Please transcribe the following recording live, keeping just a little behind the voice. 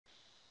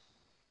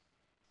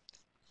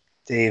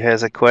Dave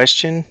has a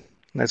question.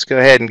 Let's go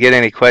ahead and get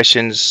any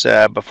questions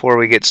before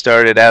we get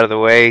started out of the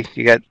way.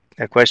 You got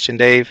a question,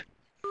 Dave?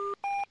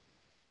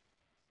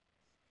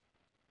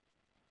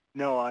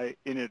 No, I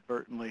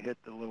inadvertently hit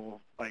the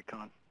little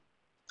icon.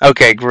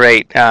 Okay,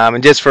 great.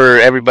 And just for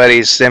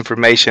everybody's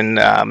information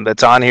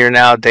that's on here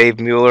now, Dave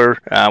Mueller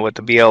with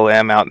the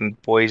BLM out in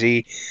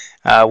Boise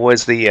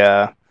was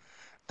the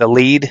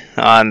lead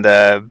on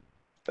the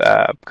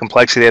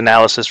complexity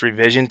analysis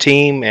revision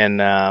team,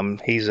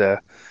 and he's a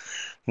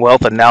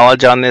wealth of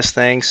knowledge on this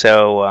thing.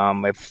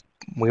 So if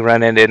we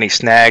run into any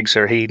snags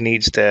or he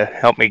needs to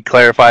help me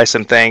clarify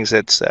some things,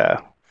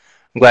 I'm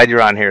glad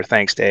you're on here.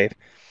 Thanks, Dave.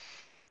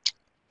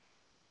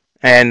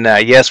 And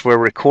yes, we're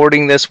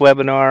recording this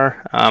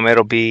webinar.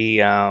 It'll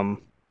be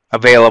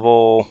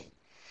available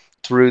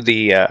through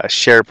the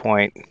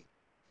SharePoint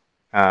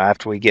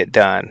after we get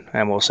done,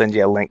 and we'll send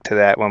you a link to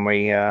that when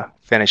we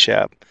finish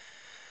up.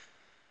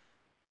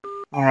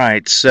 All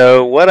right,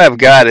 so what I've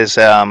got is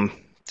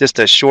just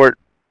a short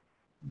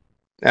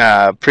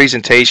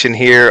presentation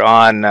here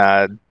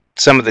on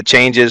some of the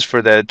changes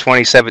for the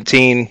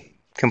 2017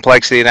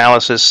 complexity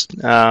analysis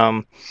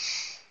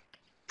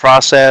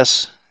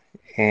process,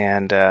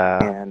 and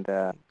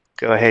go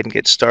ahead and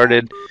get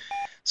started.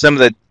 Some of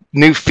the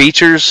new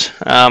features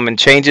and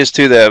changes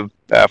to the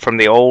from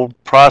the old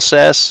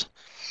process.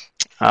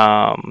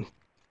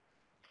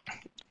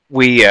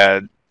 We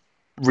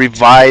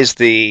revised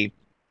the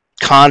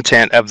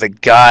content of the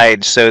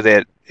guide so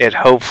that it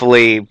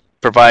hopefully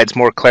provides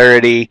more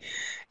clarity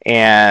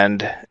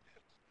and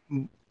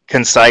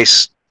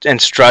concise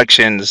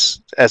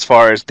instructions as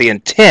far as the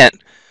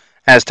intent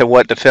as to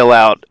what to fill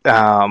out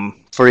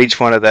for each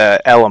one of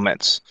the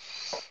elements.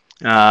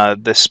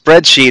 The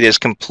spreadsheet is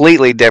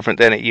completely different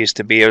than it used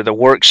to be, or the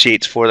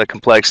worksheets for the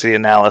complexity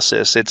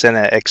analysis. It's in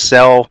an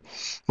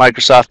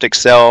Microsoft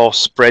Excel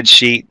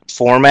spreadsheet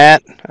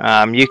format.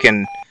 You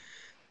can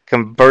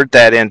convert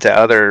that into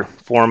other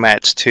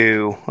formats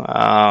too,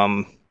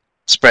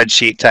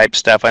 spreadsheet type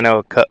stuff. I know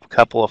a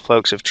couple of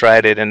folks have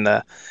tried it in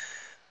the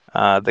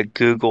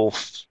Google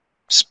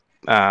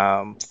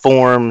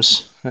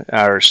Forms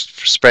or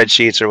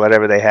spreadsheets or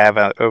whatever they have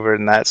over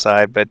in that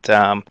side, but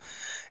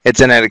it's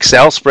in an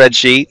Excel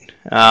spreadsheet.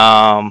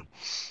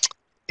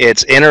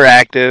 It's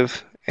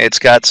interactive. It's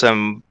got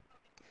some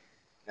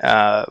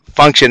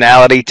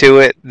functionality to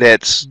it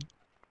that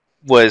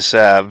was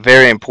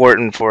very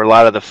important for a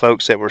lot of the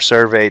folks that were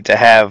surveyed to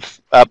have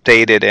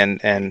updated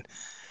and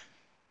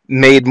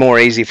made more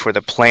easy for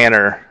the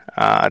planner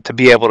to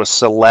be able to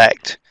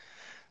select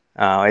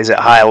is it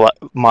high,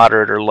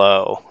 moderate, or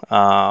low,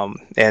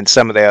 and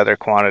some of the other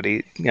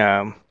quantity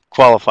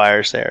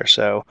qualifiers there.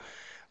 So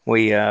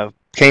we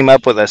came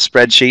up with a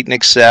spreadsheet in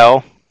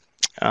Excel,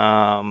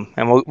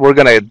 and we're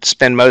going to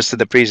spend most of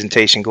the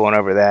presentation going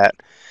over that.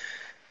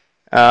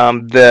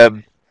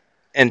 The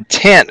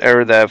intent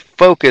or the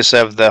focus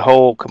of the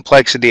whole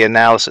complexity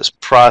analysis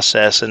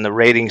process and the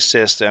rating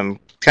system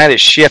kind of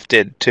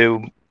shifted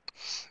to,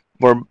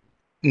 we're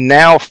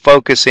now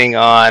focusing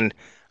on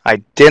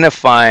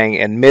identifying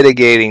and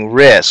mitigating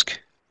risk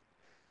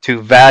to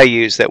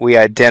values that we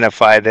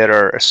identify that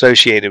are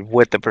associated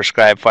with the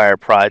prescribed fire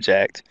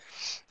project.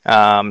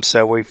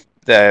 So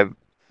the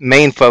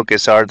main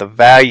focus are the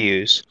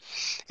values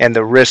and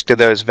the risk to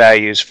those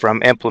values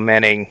from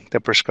implementing the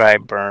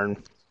prescribed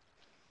burn.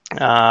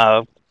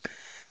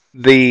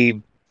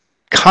 The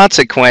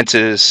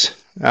consequences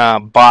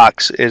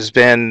box has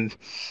been,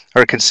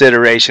 or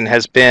consideration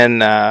has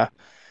been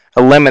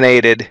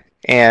eliminated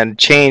and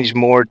changed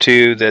more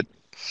to the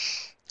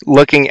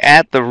looking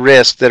at the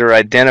risks that are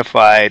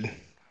identified,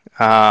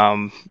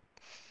 and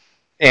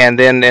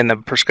then in the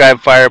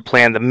prescribed fire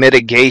plan, the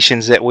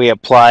mitigations that we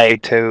apply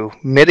to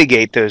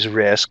mitigate those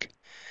risks.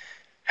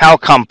 How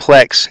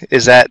complex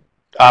is that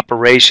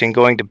operation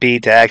going to be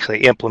to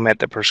actually implement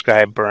the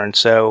prescribed burn?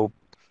 So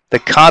the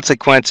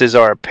consequences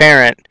are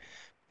apparent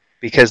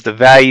because the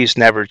values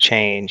never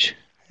change,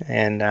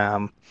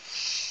 and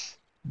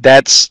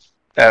that's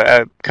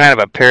a kind of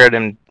a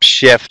paradigm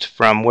shift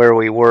from where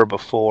we were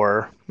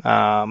before,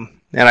 and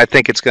I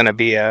think it's going to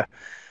be a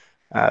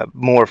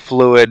more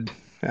fluid,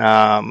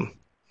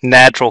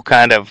 natural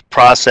kind of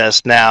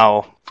process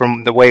now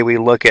from the way we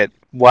look at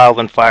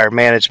wildland fire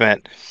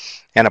management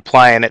and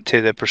applying it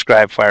to the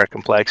prescribed fire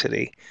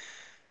complexity.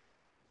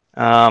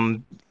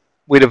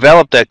 We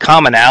developed a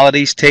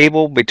commonalities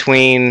table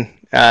between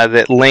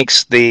that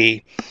links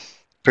the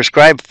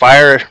prescribed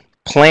fire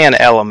plan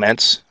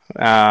elements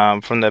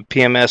from the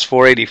PMS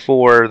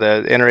 484,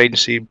 the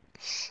interagency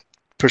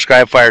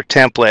prescribed fire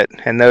template,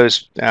 and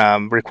those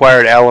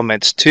required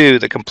elements to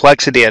the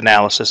complexity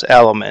analysis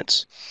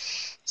elements,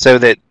 so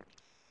that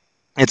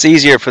it's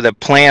easier for the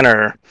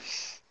planner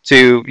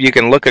to, you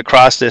can look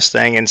across this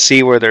thing and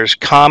see where there's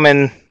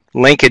common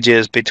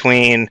linkages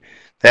between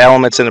the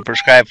elements in the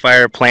prescribed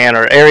fire plan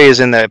or areas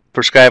in the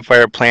prescribed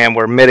fire plan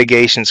where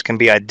mitigations can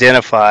be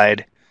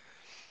identified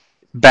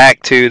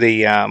back to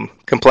the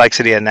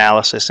complexity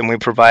analysis. And we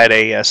provide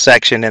a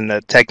section in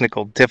the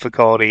technical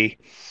difficulty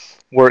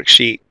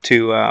worksheet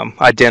to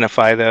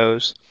identify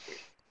those.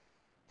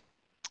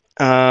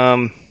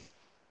 So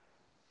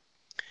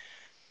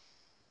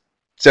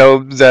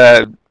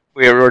the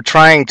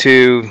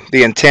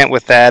intent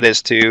with that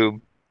is to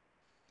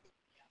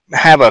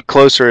have a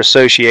closer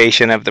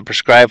association of the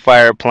prescribed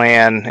fire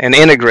plan and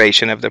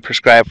integration of the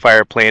prescribed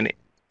fire plan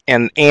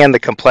and the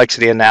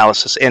complexity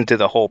analysis into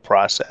the whole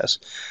process.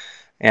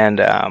 And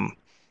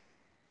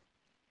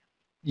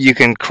you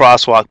can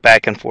crosswalk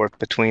back and forth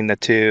between the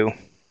two.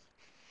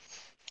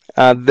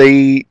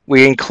 We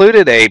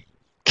included a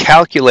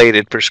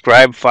calculated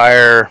prescribed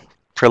fire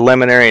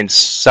preliminary and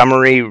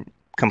summary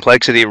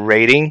complexity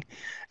rating,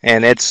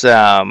 and it's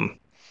a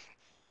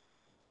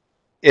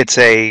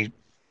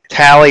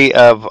tally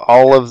of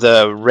all of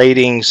the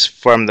ratings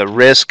from the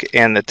risk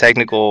and the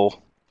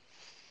technical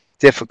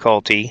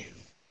difficulty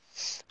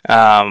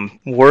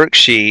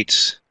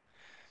worksheets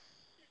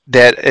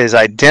that is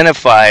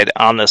identified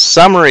on the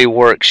summary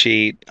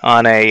worksheet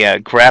on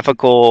a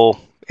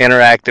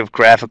interactive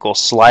graphical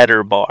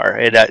slider bar.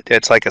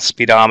 It's like a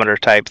speedometer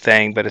type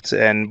thing, but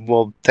and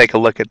we'll take a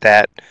look at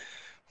that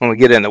when we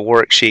get in the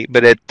worksheet.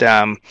 But it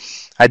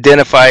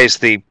identifies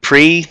the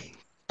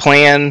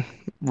pre-plan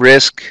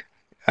risk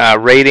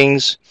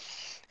ratings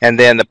and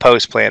then the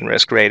post-plan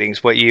risk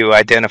ratings, what you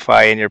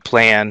identify in your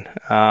plan.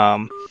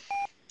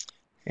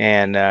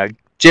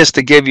 Just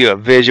to give you a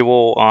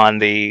visual on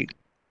the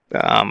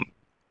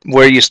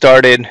where you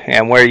started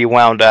and where you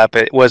wound up,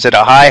 was it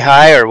a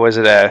high or was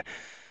it a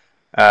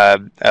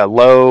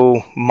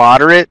low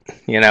moderate?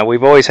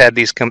 We've always had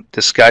these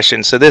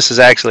discussions, so this is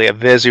actually a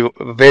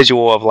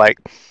visual of like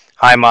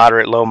high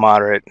moderate, low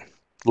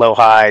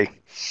high,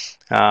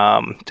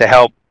 to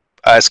help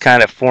us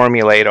kind of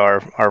formulate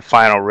our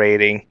final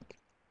rating.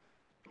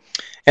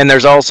 And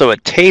there's also a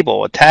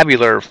table, a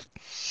tabular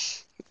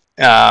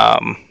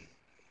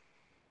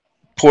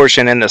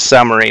portion in the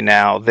summary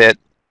now that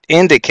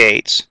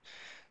indicates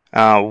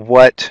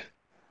what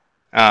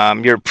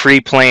your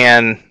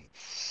pre-plan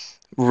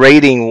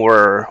rating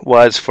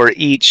was for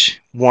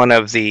each one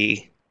of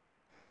the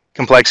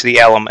complexity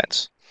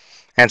elements.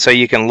 And so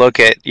you can look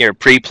at your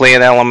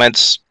pre-plan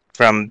elements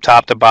from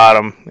top to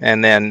bottom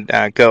and then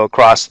go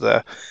across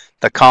the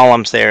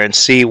columns there and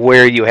see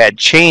where you had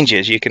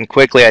changes. You can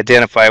quickly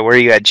identify where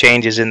you had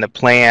changes in the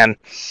plan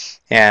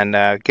and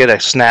get a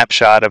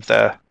snapshot of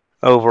the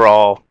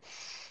overall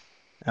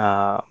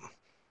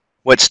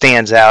what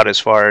stands out as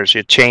far as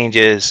your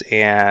changes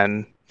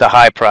and the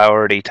high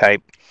priority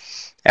type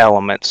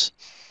elements.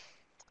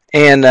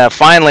 And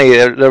finally,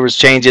 there was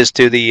changes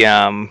to the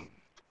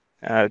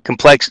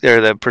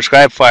the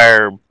prescribed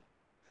fire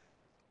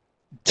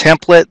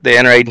template, the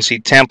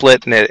interagency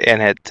template,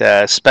 and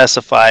it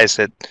specifies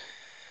that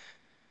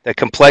the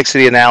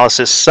complexity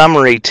analysis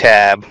summary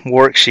tab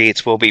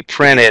worksheets will be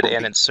printed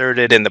and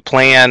inserted in the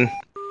plan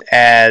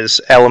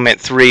as element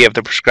 3 of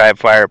the prescribed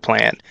fire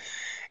plan.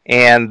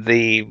 And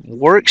the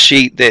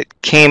worksheet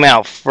that came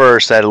out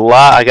first,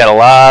 I got a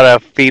lot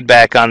of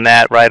feedback on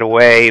that right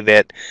away.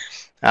 That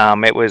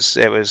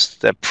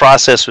the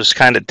process was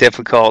kind of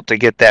difficult to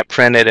get that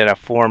printed in a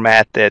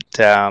format that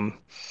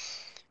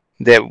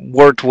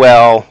worked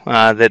well,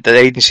 that the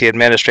agency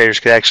administrators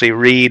could actually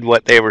read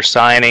what they were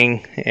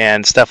signing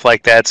and stuff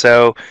like that.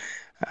 So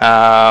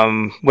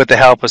with the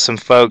help of some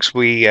folks,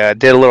 we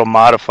did a little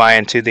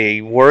modifying to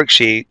the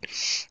worksheet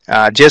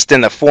just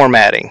in the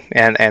formatting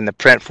and the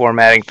print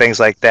formatting, things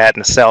like that,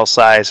 and the cell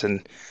size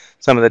and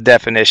some of the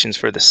definitions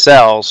for the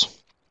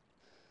cells,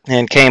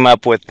 and came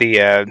up with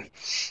the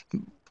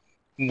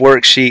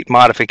worksheet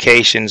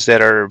modifications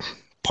that are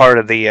part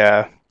of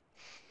the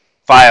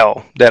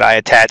file that I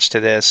attached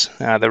to this,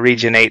 the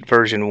Region 8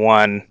 version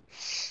 1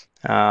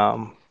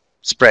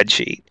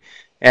 spreadsheet.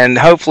 And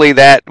hopefully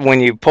that when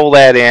you pull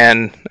that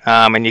in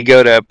and you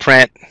go to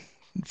print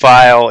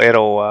file,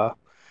 it'll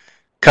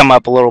come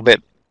up a little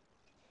bit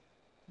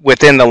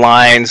within the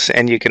lines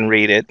and you can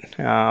read it.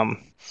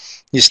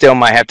 You still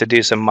might have to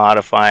do some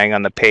modifying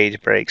on the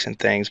page breaks and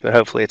things, but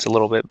hopefully it's a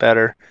little bit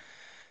better.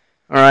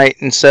 All right,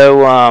 and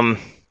so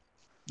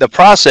the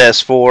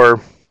process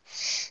for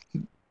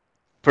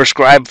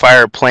prescribed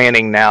fire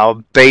planning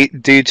now,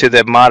 due to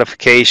the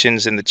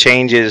modifications and the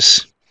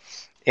changes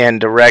in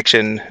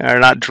direction, or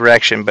not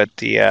direction, but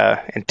the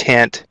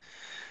intent,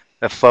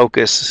 the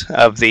focus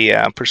of the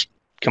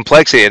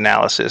complexity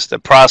analysis, the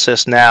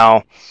process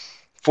now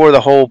for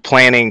the whole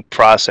planning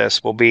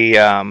process will be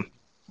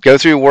go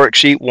through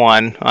worksheet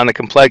 1 on the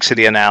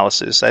complexity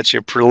analysis. That's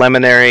your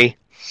preliminary,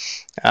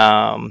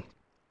 looking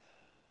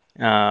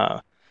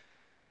at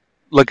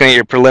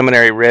your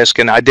preliminary risk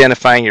and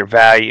identifying your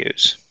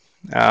values.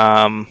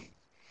 Identify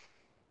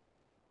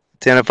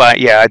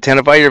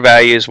your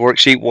values,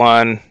 worksheet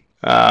 1.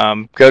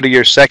 Go to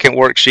your second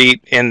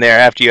worksheet in there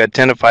after you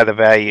identify the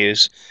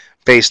values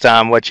based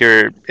on what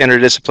your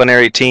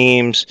interdisciplinary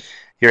teams,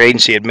 your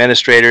agency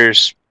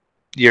administrators,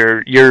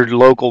 your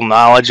local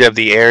knowledge of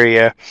the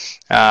area,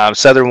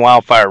 Southern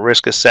Wildfire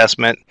Risk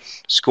Assessment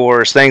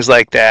scores, things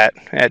like that,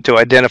 to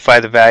identify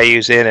the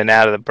values in and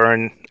out of the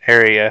burn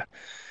area.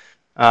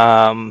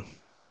 And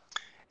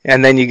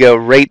then you go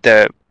rate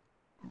the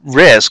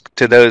risk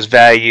to those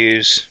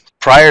values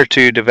prior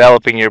to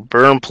developing your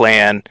burn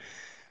plan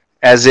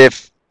as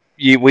if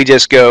we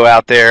just go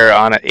out there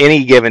on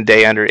any given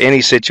day under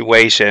any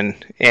situation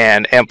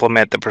and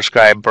implement the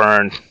prescribed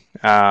burn,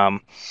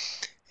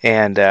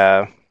 and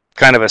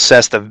kind of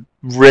assess the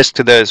risk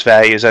to those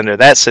values under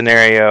that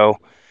scenario.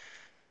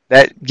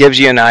 That gives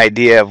you an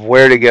idea of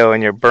where to go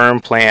in your burn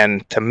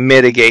plan to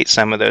mitigate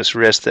some of those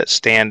risks that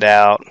stand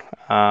out,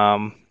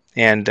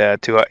 and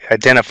to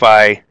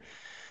identify,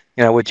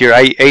 with your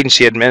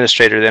agency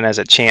administrator then has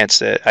a chance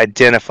to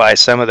identify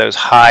some of those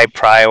high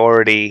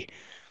priority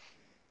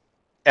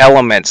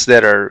elements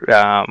that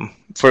are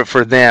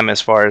for them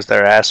as far as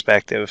their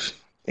aspect of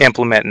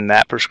implementing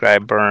that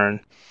prescribed burn.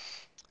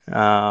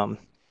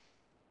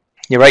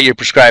 You write your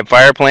prescribed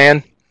fire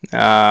plan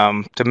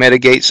to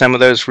mitigate some of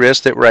those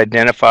risks that were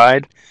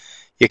identified.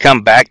 You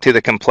come back to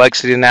the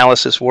complexity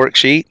analysis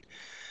worksheet,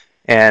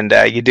 and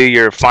you do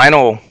your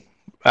final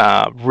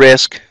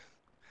risk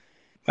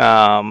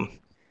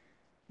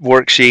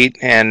worksheet,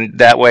 and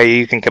that way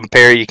you can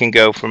compare. You can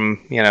go from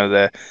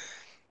the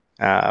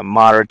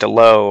moderate to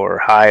low, or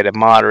high to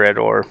moderate,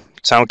 or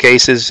some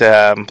cases,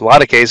 a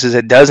lot of cases,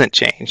 it doesn't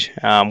change.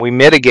 We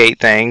mitigate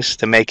things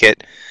to make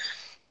it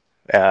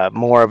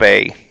more of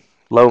a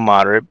low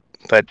moderate,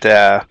 but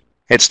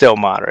it's still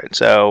moderate.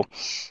 So,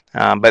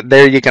 but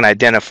there you can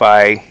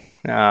identify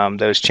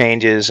those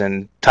changes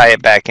and tie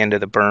it back into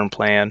the burn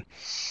plan.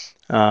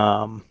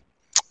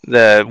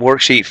 The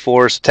worksheet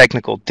 4 is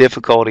technical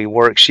difficulty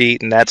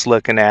worksheet, and that's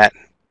looking at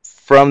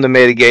from the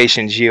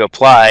mitigations you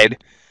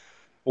applied,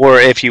 or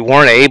if you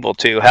weren't able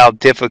to,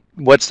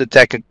 what's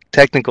the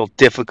technical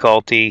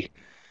difficulty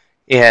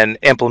in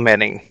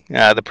implementing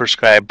the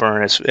prescribed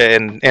burn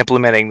and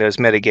implementing those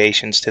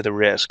mitigations to the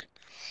risk.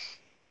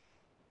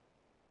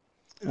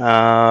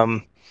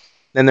 Then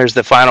there's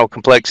the final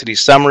complexity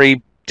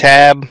summary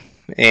tab,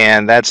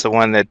 and that's the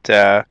one that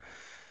a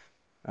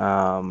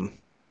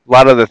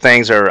lot of the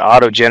things are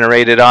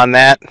auto-generated on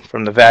that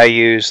from the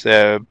values,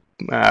 the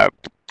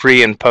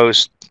pre and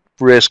post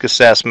risk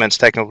assessments,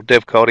 technical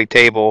difficulty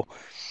table,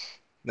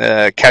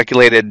 the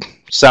calculated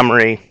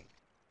summary.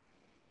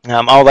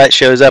 All that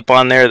shows up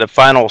on there. The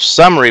final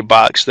summary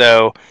box,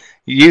 though,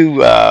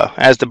 you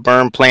as the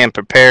burn plan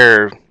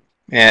preparer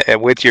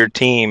with your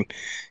team,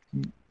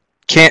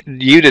 can't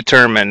you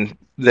determine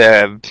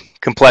the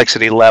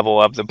complexity level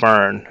of the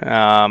burn,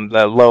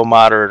 the low,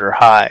 moderate, or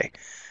high.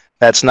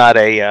 That's not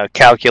a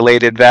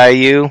calculated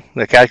value.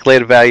 The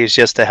calculated value is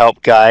just to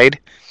help guide.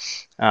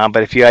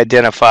 But if you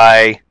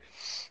identify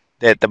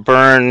that the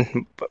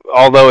burn,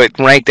 although it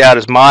ranked out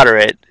as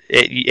moderate,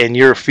 and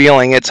you're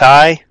feeling it's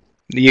high,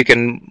 you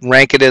can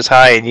rank it as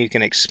high and you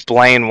can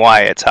explain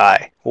why it's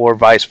high, or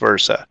vice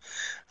versa,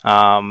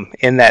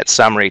 in that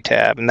summary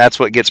tab. And that's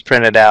what gets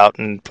printed out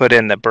and put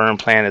in the burn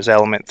plan as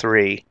element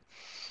 3.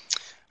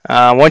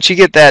 Once you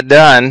get that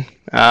done,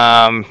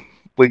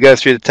 we go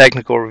through the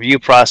technical review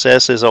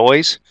process as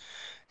always,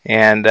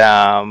 and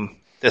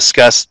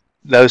discuss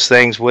those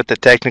things with the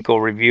technical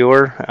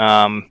reviewer,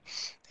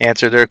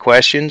 answer their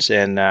questions,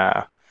 and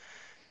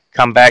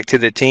come back to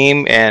the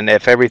team. And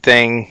if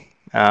everything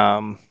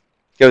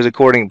goes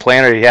according to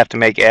plan, or you have to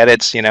make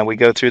edits, we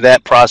go through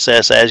that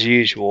process as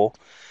usual.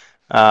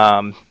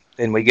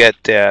 Then we get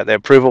the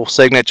approval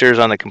signatures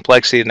on the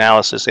complexity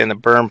analysis and the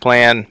burn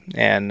plan,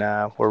 and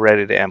we're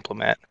ready to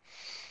implement.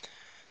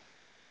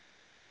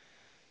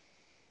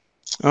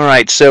 All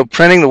right, so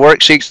printing the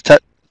worksheets,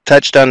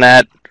 touched on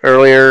that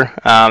earlier.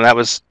 That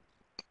was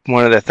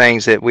one of the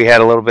things that we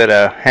had a little bit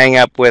of hang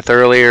up with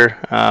earlier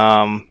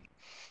from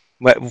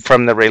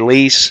the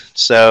release.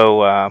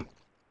 So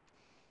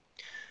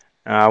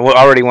we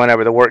already went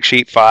over the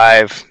worksheet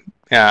 5.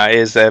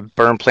 Is the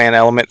burn plan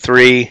element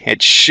 3.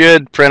 It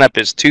should print up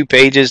as 2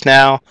 pages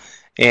now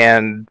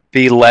and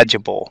be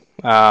legible,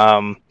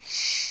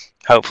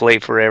 hopefully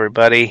for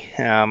everybody.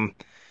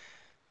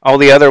 All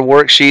the other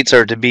worksheets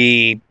are to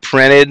be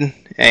printed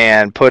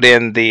and put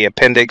in the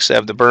appendix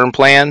of the burn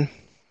plan,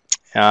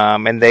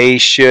 and they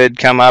should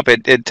come up.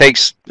 It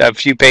takes a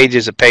few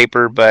pages of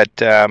paper, but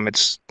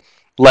it's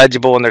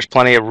legible, and there's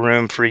plenty of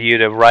room for you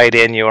to write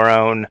in your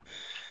own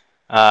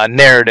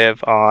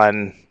narrative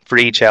for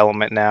each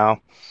element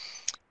now.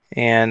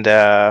 And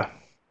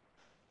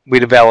we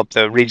developed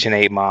the Region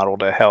 8 model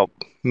to help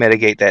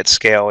mitigate that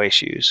scale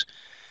issues.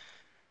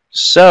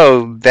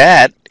 So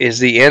that is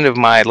the end of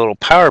my little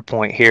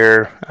PowerPoint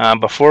here.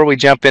 Before we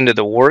jump into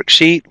the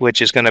worksheet,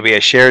 which is going to be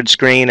a shared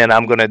screen, and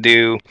I'm going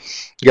to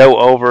go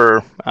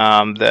over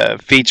the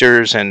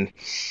features and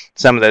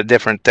some of the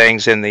different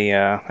things in the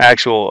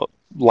actual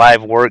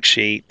live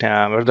worksheet.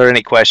 Are there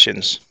any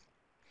questions?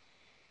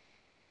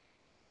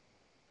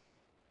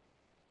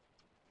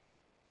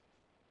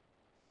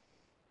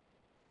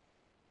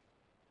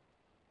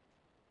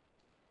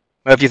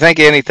 Well, if you think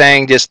of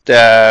anything, just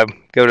go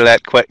to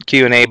that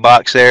Q&A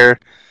box there.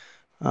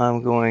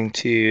 I'm going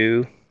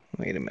to,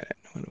 wait a minute,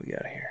 what do we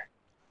got here?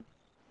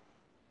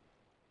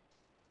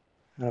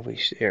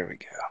 There we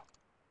go.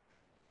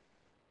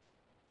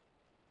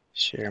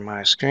 Share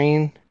my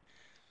screen.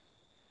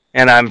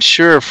 And I'm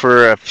sure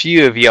for a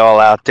few of y'all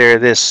out there,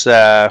 this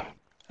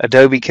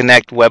Adobe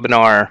Connect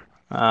webinar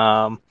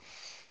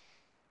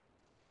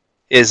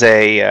is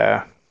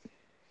a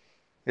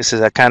this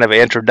is a kind of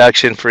an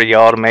introduction for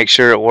y'all to make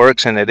sure it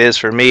works, and it is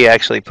for me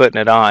actually putting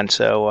it on.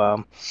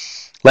 So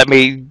let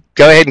me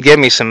go ahead and give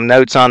me some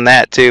notes on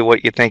that too,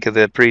 what you think of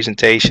the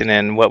presentation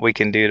and what we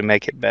can do to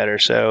make it better.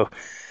 So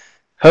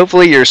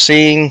hopefully you're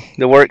seeing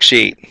the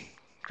worksheet.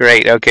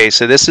 Great. Okay,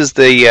 so this is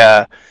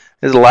the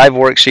live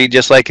worksheet,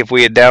 just like if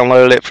we had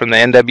downloaded it from the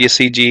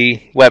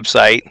NWCG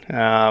website.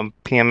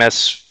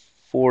 PMS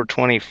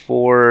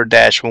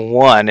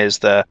 424-1 is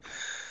the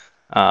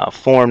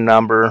form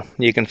number.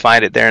 You can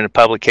find it there in the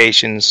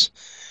publications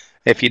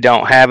if you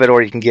don't have it,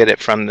 or you can get it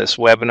from this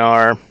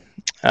webinar.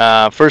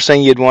 First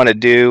thing you'd want to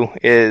do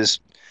is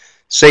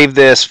save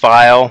this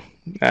file.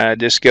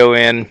 Just go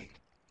in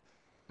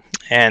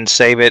and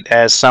save it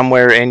as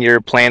somewhere in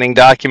your planning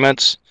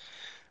documents.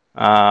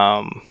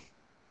 And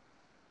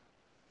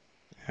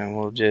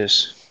we'll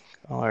just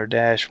call our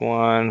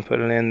 -1, put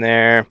it in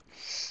there.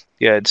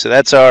 Good. So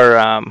that's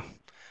our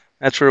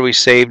that's where we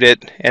saved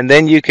it, and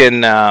then you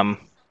can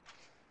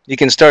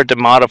start to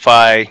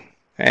modify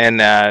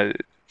and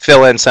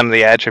fill in some of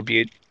the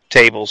attribute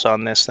tables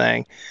on this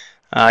thing.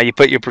 You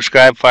put your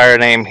prescribed fire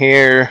name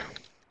here,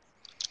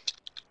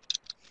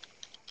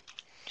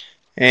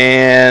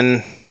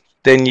 and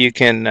then you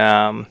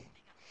can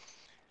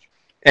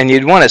and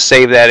you'd want to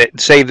save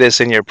this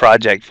in your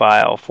project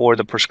file for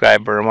the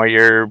prescribed burn, where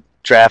your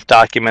draft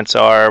documents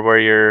are, where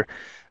your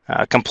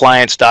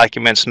compliance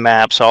documents,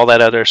 maps, all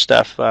that other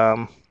stuff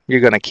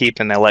you're going to keep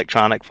in the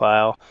electronic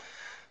file.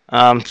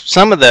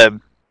 Some of the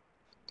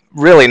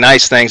really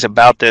nice things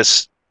about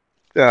this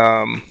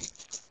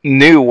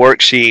new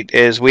worksheet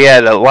is we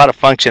had a lot of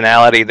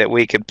functionality that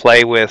we could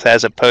play with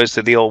as opposed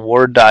to the old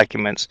Word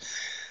documents.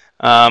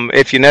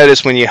 If you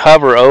notice, when you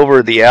hover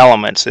over the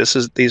elements,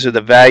 these are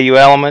the value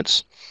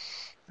elements.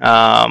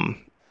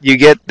 You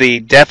get the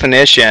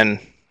definition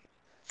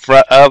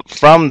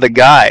from the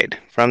guide,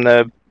 from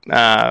the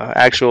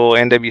actual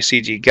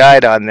NWCG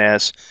guide on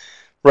this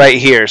right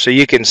here. So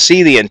you can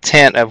see the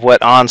intent of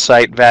what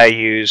on-site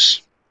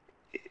values,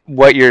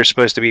 what you're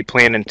supposed to be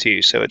planning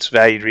to. So it's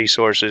valued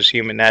resources,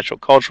 human, natural,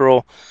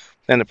 cultural,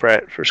 then the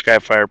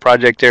prescribed fire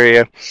project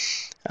area.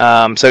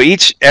 So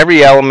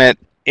every element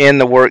in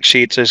the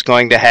worksheets is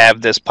going to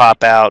have this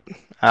pop-out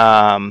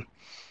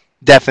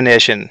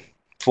definition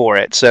for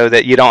it, so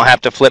that you don't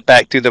have to flip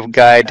back through the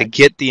guide to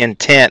get the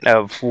intent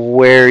of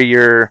where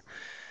you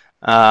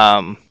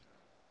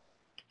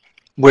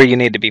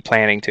need to be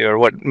planning to, or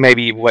what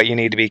you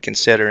need to be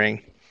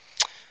considering.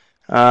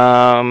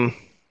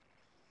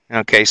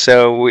 Okay,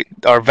 so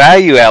our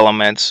value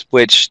elements,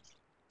 which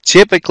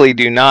typically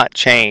do not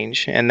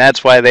change, and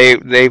that's why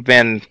they've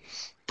been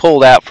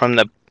pulled out from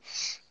the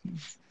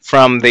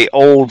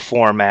old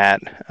format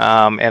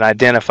and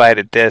identified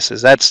at this,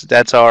 is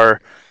that's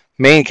our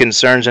main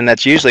concerns, and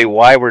that's usually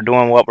why we're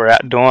doing what we're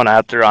doing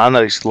out there on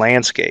those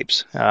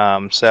landscapes.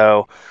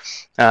 So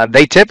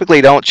they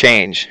typically don't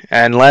change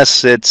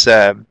unless it's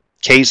a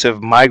case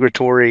of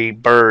migratory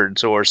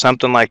birds or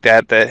something like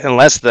that,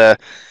 unless the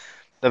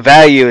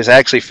value is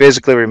actually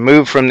physically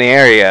removed from the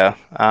area,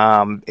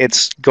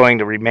 it's going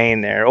to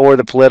remain there, or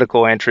the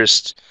political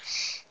interests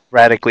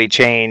radically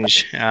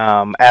change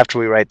after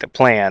we write the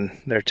plan.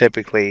 They're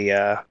typically,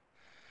 at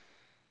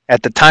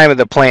the time of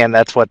the plan,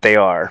 that's what they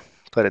are,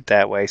 put it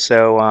that way.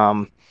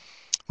 So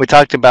we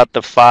talked about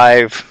the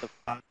 5.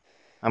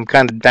 I'm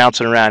kind of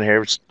bouncing around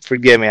here.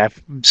 Forgive me. I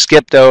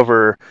skipped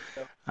over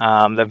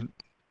the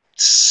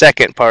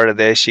second part of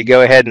this. You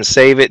go ahead and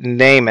save it and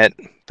name it,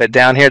 but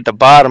down here at the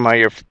bottom are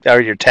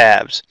your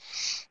tabs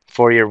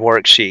for your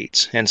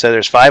worksheets. And so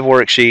there's 5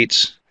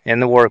 worksheets in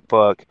the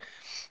workbook.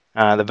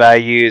 The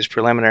values,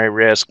 preliminary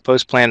risk,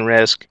 post-plan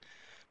risk,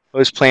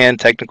 post-plan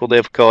technical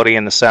difficulty,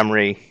 and the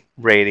summary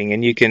rating.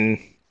 And you can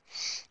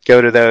go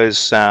to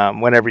those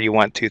whenever you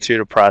want to through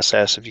the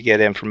process. If you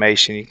get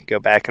information, you can go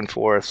back and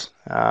forth.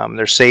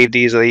 They're saved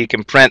easily. You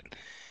can print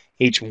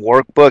each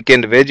workbook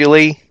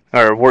individually,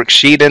 or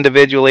worksheet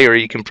individually, or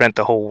you can print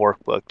the whole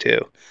workbook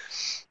too.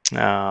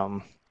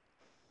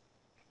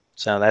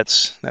 So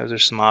those are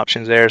some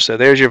options there. So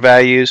there's your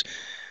values.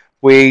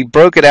 We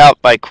broke it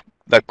out by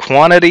the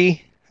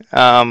quantity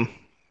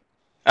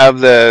of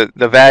the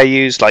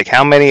values, like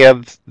how many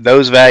of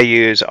those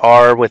values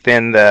are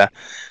within the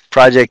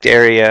project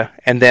area,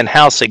 and then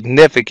how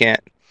significant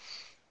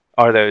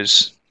are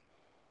those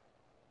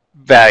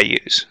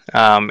values,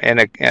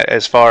 and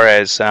as far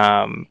as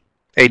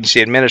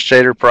agency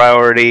administrator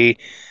priority,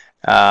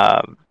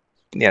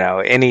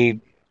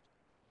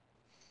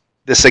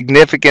 the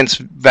significance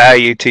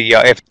value to you.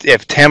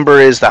 If timber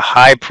is the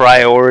high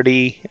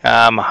priority,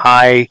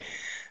 high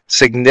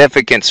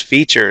significance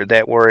feature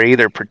that we're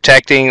either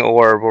protecting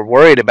or we're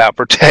worried about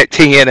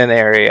protecting in an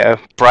area,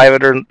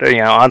 private or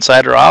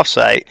on-site or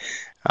off-site,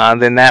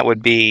 then that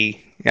would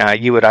be,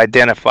 you would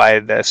identify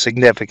the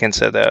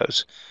significance of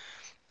those.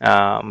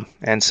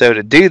 And so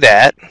to do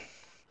that,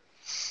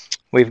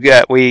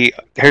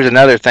 Here's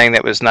another thing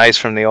that was nice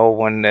from the old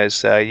one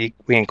is we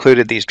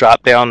included these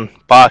drop-down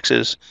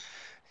boxes,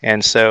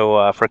 and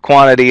so for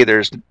quantity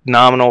there's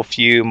nominal,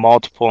 few,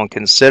 multiple, and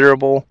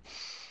considerable,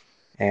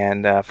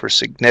 and for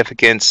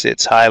significance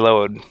it's high,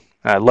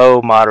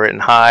 low, moderate,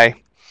 and high.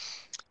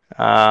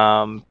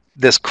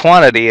 This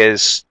quantity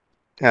is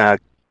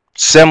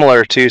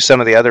similar to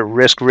some of the other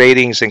risk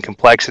ratings and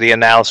complexity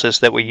analysis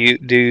that we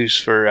use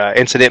for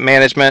incident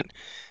management,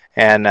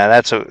 and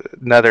that's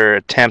another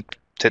attempt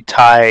to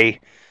tie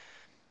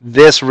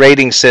this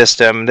rating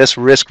system, this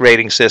risk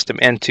rating system,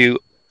 into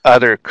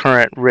other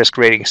current risk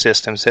rating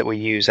systems that we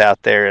use out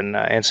there in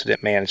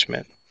incident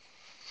management.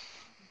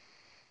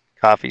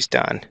 Coffee's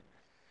done.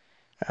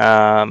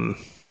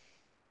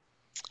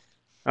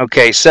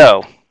 Okay,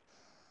 so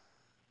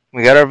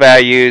we got our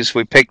values.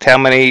 We picked how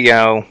many,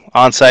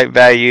 on-site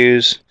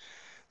values,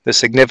 the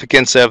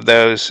significance of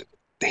those.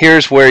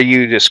 Here's where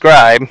you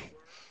describe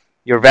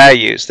your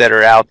values that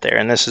are out there,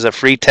 and this is a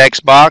free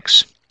text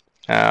box.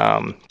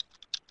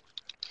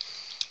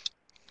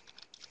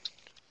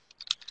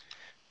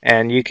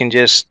 And you can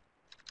just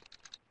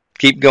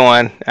keep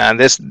going.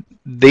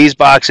 These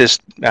boxes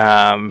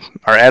are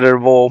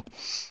editable.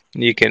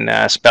 You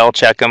can spell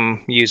check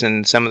them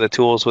using some of the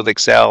tools with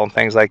Excel and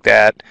things like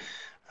that.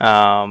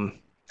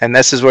 And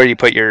this is where you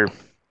put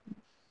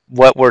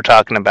what we're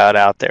talking about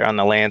out there on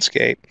the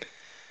landscape.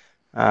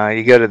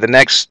 You go to the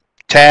next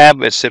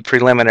tab. It's a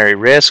preliminary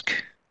risk.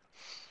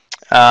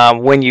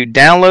 When you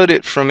download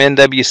it from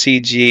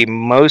NWCG,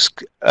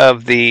 most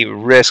of the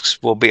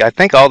risks will be, I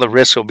think all the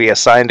risks will be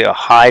assigned to a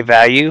high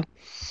value.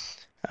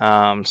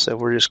 So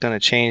we're just going to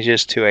change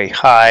this to a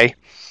high.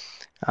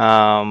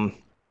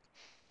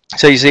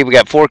 So you see we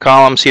got 4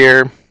 columns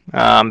here.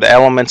 The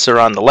elements are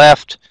on the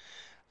left.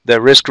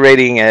 The risk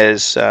rating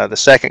is the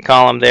second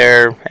column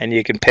there, and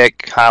you can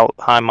pick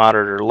high,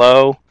 moderate, or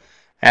low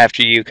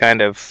after you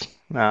kind of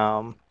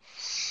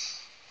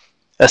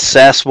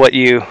assess what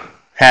you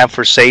have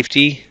for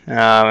safety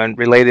and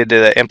related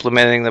to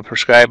implementing the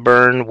prescribed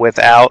burn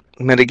without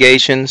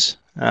mitigations.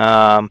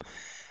 And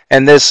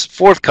this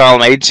fourth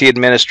column, agency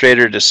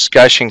administrator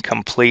discussion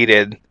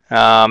completed.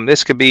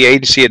 This could be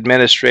agency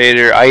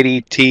administrator,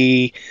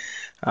 IDT,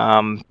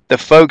 the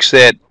folks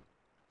that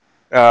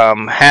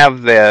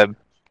have the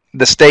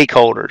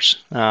stakeholders.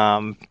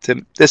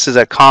 This is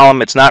a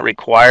column. It's not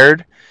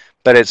required,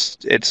 but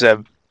it's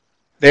a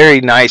very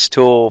nice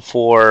tool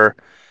for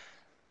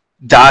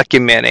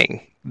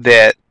documenting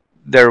that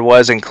there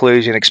was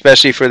inclusion,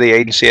 especially for the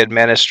agency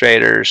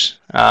administrators,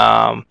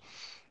 that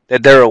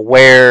they're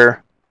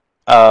aware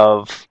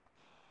of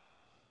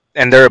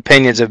and their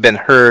opinions have been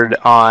heard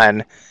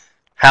on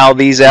how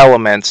these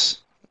elements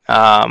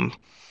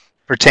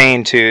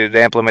pertain to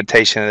the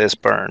implementation of this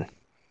burn,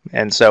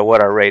 and so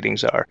what our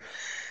ratings are.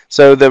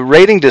 So the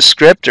rating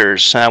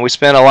descriptors, we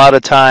spent a lot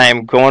of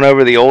time going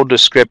over the old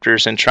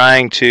descriptors and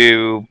trying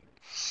to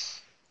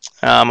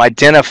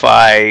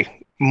identify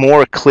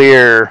more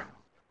clear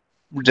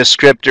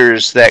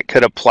descriptors that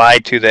could apply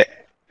to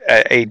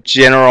a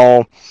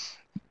general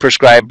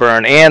prescribed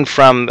burn, and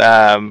from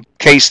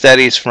case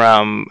studies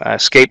from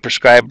escape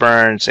prescribed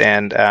burns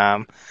and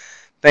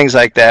things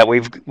like that.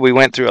 We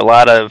went through a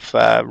lot of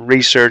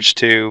research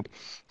to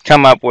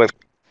come up with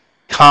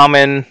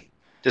common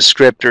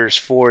descriptors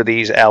for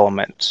these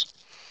elements.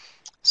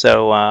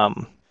 So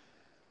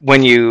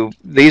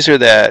these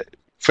are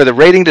for the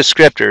rating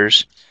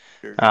descriptors,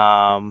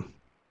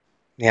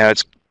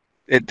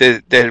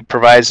 it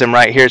provides them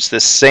right here. It's the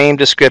same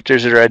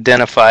descriptors that are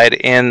identified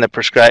in the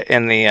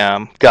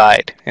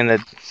guide in the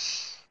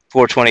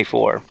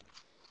 424.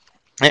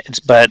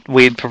 But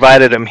we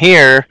provided them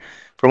here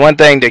for one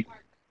thing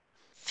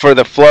for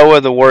the flow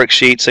of the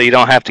worksheet, so you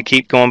don't have to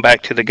keep going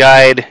back to the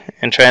guide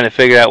and trying to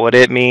figure out what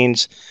it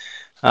means,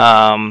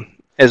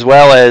 as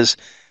well as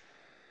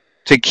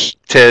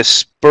to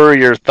spur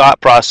your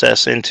thought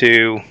process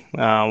into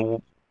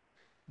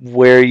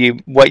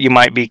what you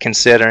might be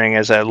considering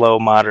as a low,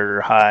 moderate,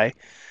 or high.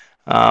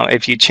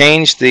 If you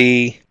change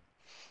the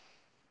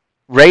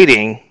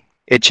rating,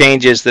 it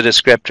changes the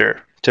descriptor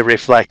to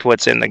reflect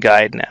what's in the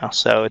guide now.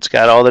 So it's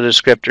got all the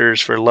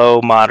descriptors for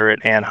low,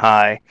 moderate, and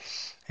high,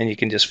 and you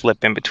can just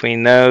flip in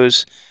between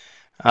those.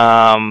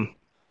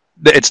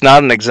 It's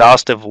not an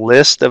exhaustive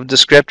list of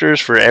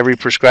descriptors for every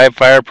prescribed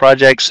fire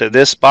project, so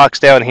this box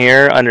down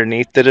here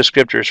underneath the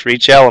descriptors for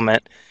each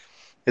element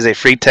is a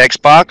free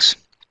text box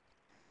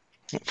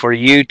for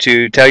you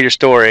to tell your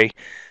story.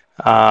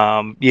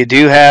 You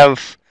do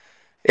have,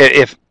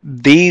 if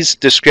these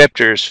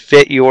descriptors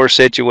fit your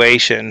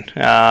situation,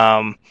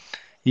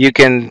 you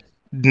can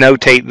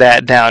notate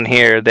that down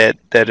here that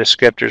the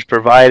descriptors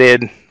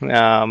provided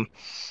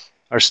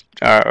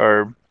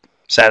are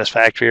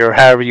satisfactory, or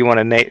however you want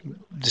to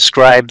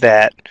describe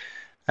that.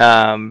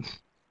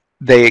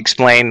 They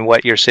explain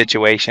what your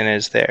situation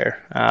is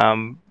there.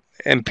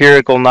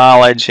 Empirical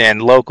knowledge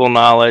and local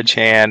knowledge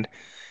and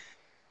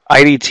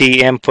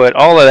IDT input,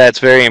 all of that's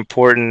very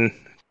important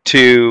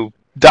to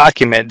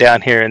document down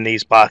here in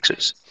these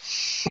boxes.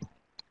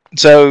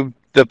 So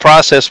the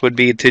process would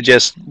be to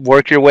just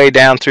work your way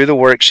down through the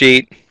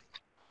worksheet.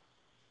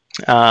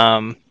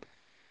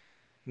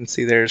 Let's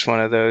see, there's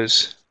one of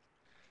those.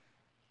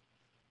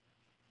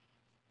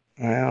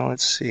 Well,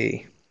 let's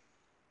see.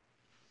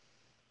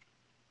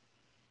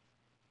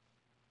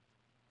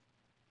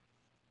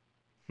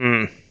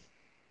 I'm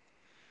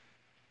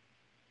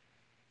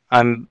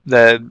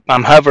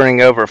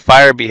hovering over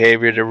fire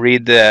behavior to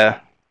read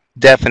the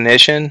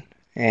definition,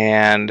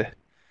 and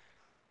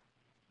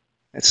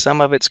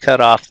some of it's cut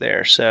off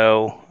there.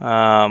 So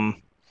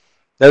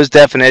those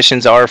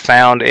definitions are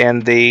found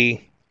in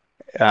the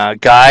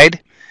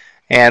guide,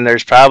 and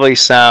there's probably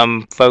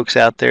some folks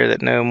out there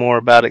that know more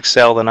about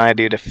Excel than I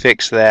do to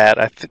fix that.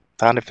 I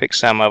found to fix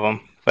some of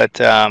them, but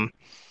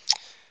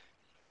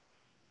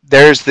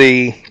there's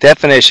the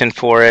definition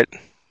for it,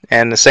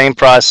 and the same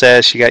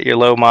process. You got your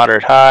low,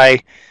 moderate,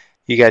 high.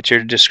 You got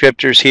your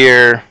descriptors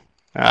here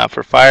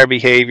for fire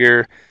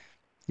behavior.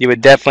 You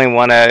would definitely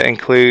want to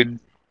include,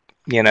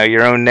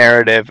 your own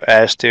narrative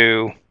as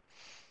to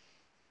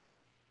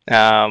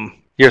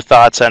your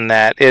thoughts on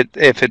that.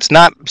 If it's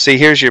not, see,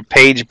 here's your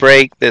page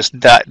break, this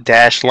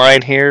dash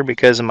line here,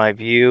 because of my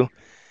view.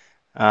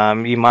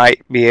 You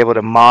might be able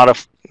to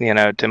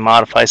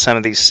modify some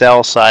of these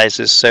cell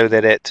sizes so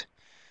that it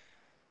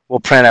will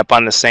print up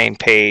on the same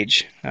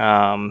page.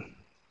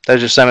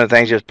 Those are some of the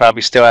things you'll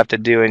probably still have to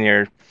do in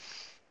your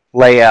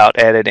layout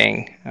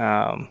editing.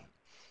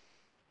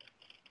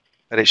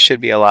 But it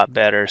should be a lot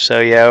better.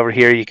 So yeah, over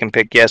here you can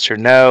pick yes or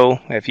no.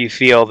 If you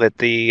feel that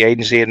the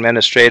agency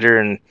administrator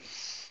and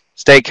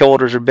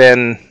stakeholders have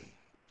been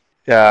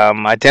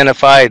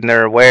identified and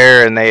they're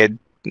aware and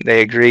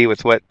they agree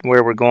with where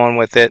we're going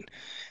with it.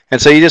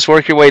 And so you just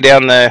work your way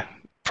down the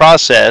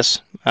process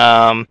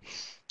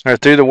or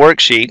through the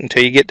worksheet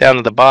until you get down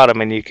to the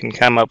bottom, and you can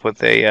come up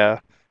with a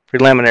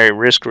preliminary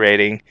risk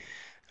rating.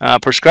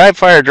 Prescribed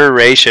fire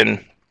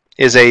duration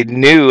is a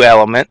new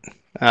element.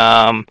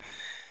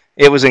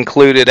 It was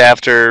included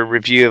after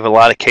review of a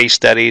lot of case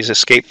studies,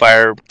 escape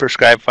fire,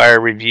 prescribed fire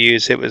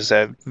reviews. It was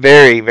a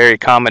very, very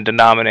common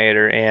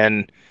denominator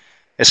in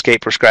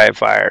escape prescribed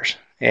fires.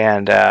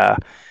 And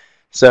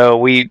so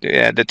we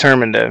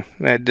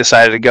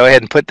decided to go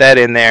ahead and put that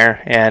in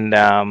there. And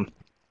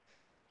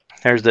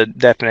there's the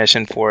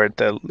definition for it,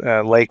 the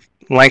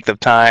length of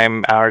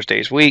time, hours,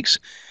 days, weeks,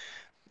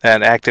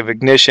 and active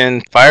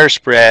ignition, fire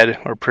spread,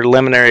 or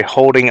preliminary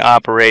holding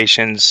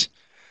operations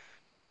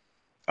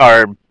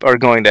are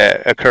going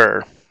to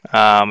occur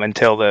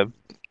until the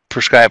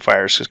prescribed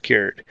fire is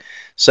secured.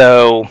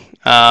 So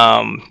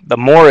the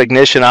more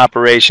ignition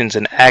operations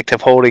and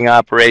active holding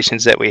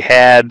operations that we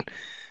had,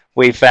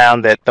 we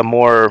found that the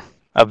more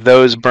of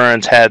those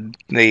burns had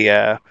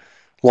the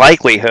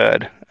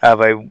likelihood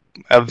of a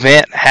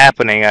event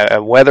happening,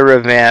 a weather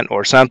event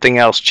or something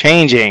else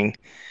changing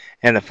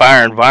in the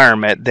fire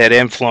environment that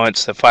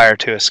influenced the fire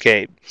to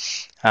escape,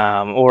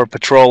 or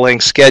patrolling,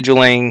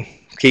 scheduling,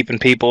 keeping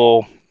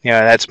people.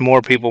 That's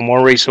more people,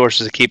 more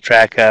resources to keep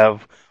track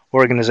of,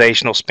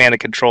 organizational span of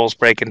controls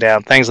breaking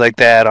down, things like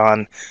that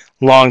on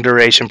long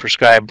duration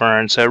prescribed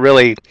burns. So it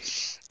really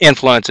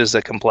influences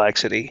the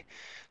complexity.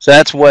 So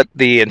that's what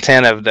the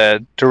intent of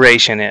the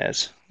duration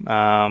is.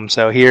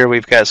 So here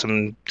we've got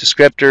some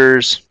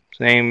descriptors,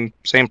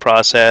 same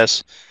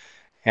process,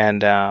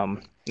 and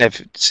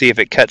see if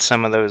it cuts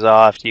some of those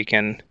off. You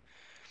can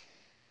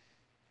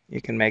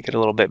make it a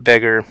little bit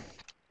bigger.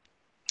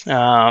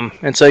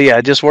 And so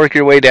yeah, just work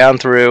your way down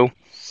through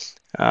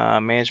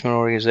management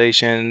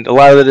organization. A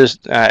lot of the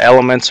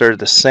elements are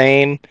the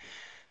same.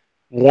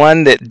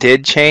 One that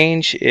did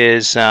change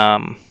is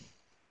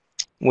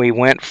we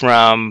went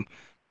from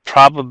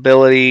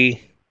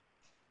probability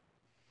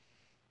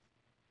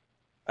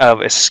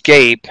of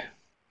escape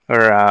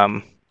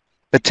or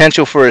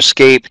potential for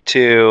escape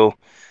to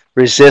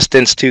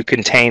resistance to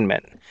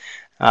containment,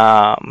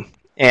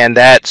 and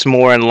that's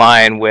more in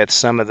line with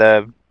some of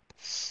the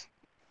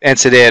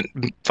incident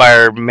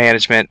fire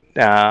management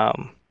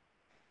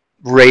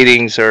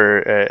ratings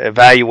or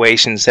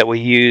evaluations that we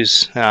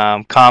use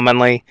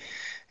commonly,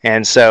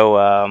 and so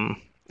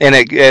and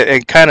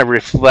it kind of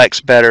reflects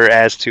better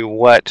as to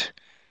what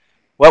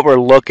we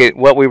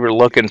were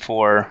looking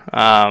for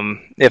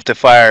if the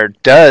fire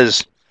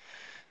does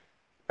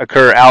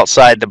occur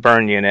outside the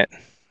burn unit.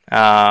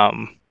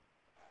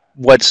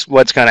 What's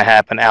going to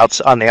happen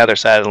out on the other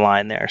side of the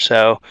line there?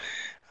 So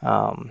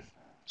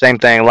same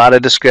thing, a lot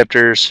of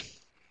descriptors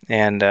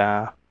and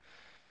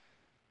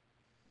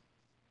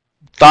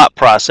thought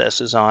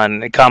processes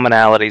on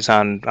commonalities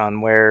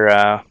on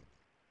where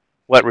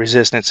what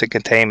resistance and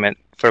containment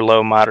for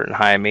low, moderate, and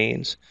high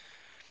means.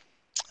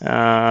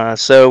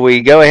 So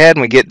we go ahead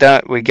and we get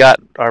done. We got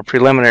our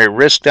preliminary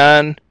risk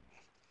done.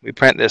 We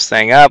print this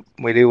thing up.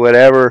 We do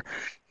whatever.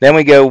 Then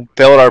we go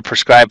build our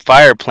prescribed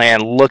fire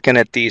plan, looking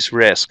at these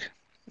risks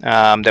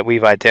that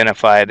we've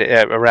identified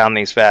around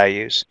these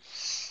values.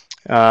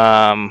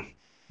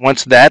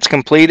 Once that's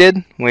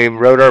completed, we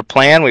wrote our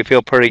plan. We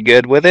feel pretty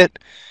good with it.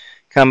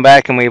 Come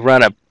back and we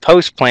run a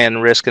post-plan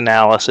risk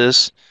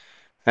analysis.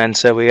 And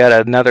so we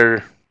got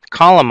another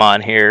column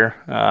on here.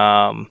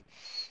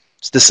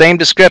 It's the same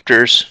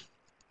descriptors,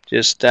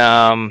 just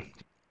you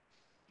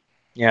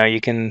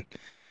can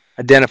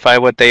identify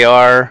what they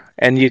are,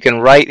 and you can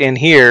write in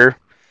here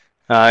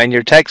in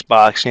your text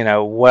box,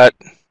 how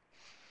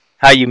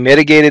you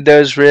mitigated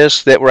those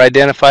risks that were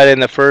identified in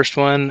the first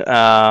one,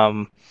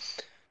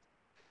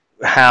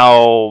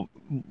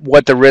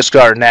 what the risks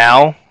are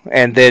now,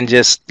 and then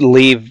just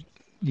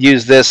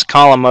use this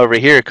column over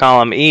here,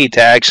 column E,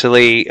 to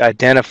actually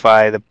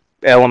identify the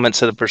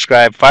elements of the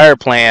prescribed fire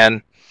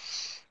plan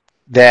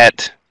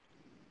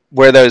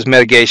where those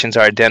mitigations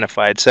are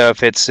identified. So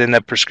if it's in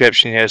the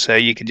prescription, so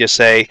you could just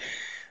say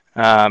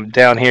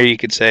down here, you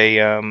could say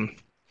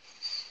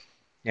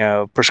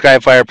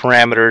prescribed fire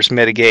parameters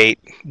mitigate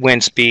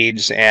wind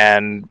speeds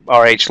and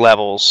RH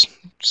levels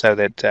so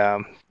that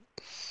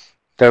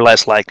they're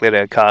less likely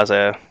to cause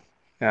a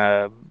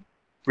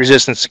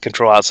resistance to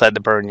control outside the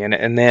burn unit.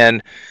 And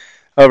then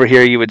over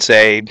here you would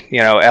say,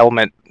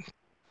 element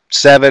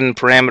 7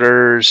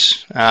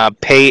 parameters,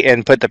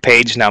 and put the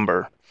page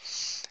number,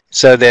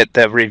 so that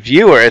the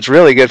reviewer, it's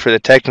really good for the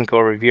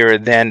technical reviewer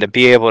then to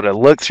be able to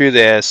look through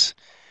this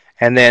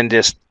and then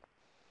just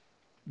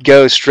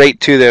go straight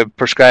to the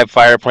prescribed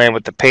fire plan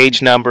with the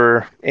page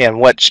number and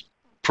what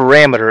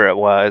parameter it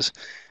was.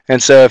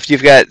 And so if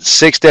you've got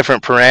 6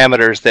 different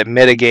parameters that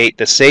mitigate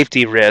the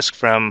safety risk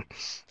from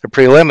the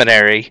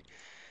preliminary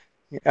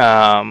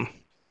to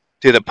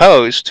the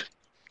post,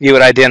 you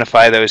would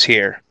identify those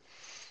here.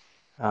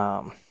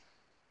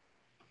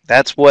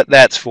 That's what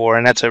that's for,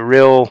 and that's a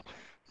real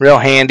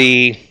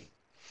handy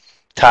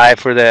tie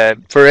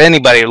for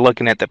anybody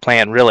looking at the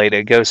plan, really,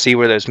 to go see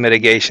where those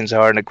mitigations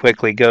are and to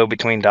quickly go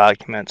between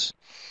documents.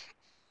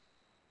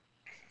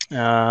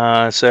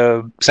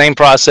 So same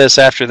process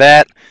after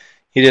that.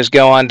 You just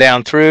go on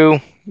down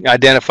through,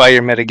 identify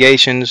your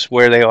mitigations,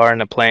 where they are in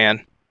the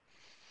plan.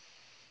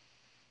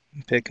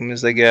 Pick them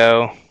as they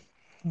go.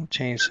 I'll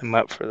change them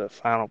up for the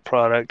final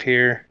product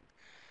here.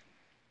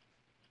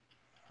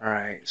 All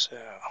right, so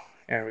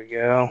there we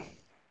go.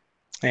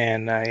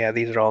 And yeah,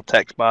 these are all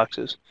text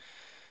boxes.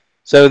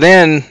 So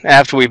then,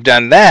 after we've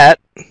done that,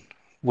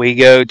 we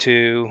go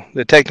to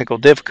the technical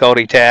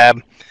difficulty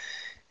tab.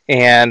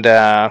 And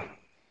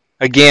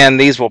again,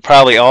 these will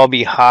probably all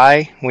be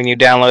high when you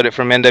download it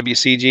from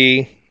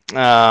NWCG.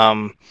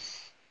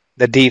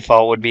 The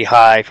default would be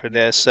high for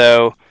this.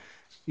 So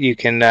you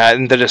can,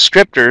 the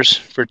descriptors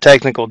for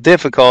technical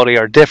difficulty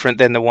are different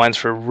than the ones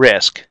for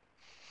risk.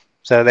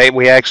 So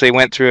we actually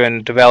went through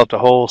and developed a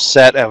whole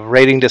set of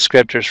rating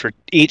descriptors for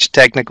each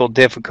technical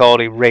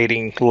difficulty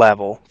rating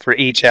level for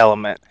each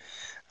element.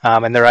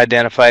 And they're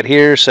identified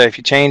here, so if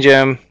you change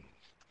them,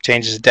 it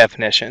changes the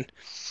definition.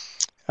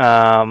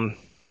 And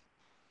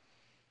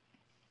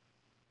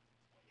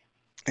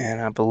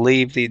I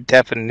believe the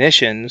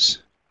definitions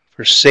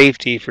for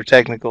safety for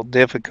technical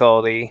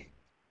difficulty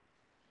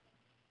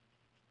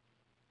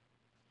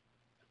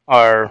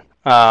are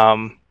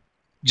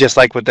just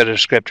like with the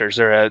descriptors.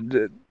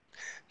 They're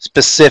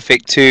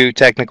specific to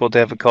technical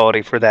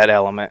difficulty for that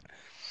element.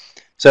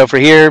 So for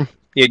here,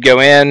 you'd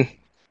go in,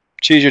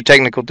 choose your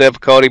technical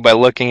difficulty by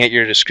looking at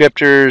your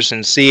descriptors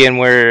and seeing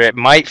where it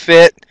might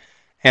fit,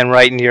 and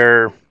writing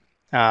your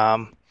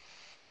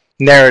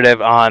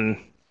narrative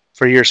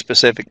for your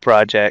specific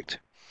project.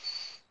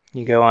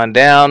 You go on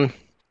down,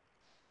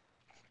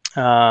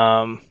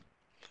 and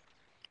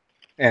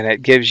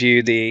it gives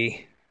you the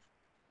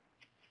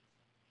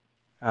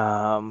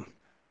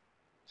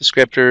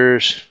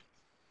descriptors,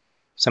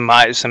 some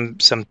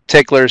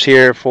ticklers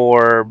here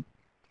for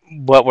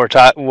what we're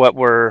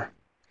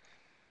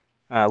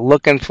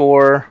looking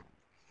for,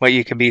 what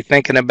you could be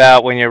thinking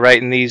about when you're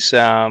writing these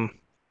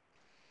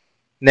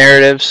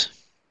narratives,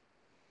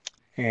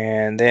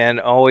 and then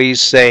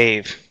always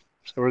save.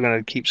 So we're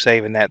going to keep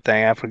saving that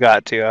thing. I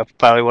forgot to. I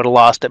probably would have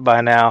lost it by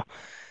now.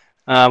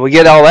 We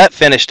get all that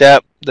finished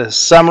up. The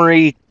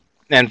summary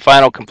and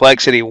final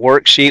complexity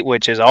worksheet,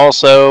 which is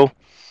also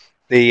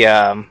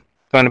the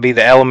going to be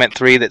the element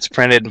 3 that's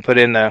printed and put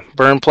in the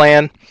burn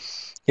plan.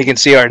 You can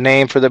see our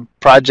name for the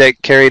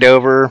project carried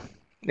over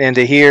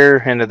into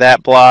here, into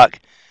that block.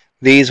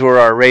 These were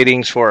our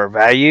ratings for our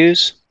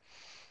values.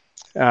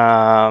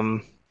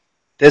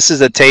 This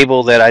is a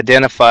table that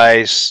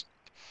identifies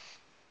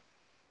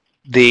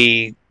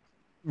the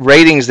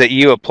ratings that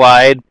you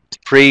applied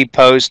pre,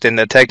 post, and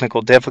the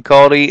technical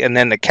difficulty, and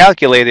then the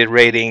calculated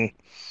rating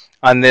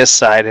on this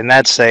side. And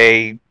that's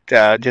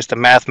just a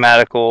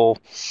mathematical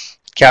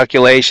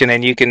calculation,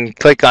 and you can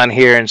click on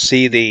here and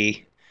see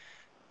the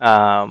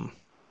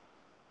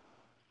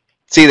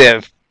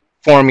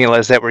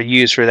formulas that were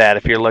used for that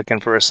if you're looking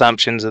for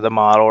assumptions of the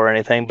model or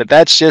anything. But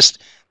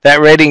that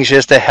rating is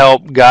just to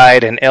help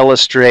guide and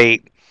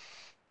illustrate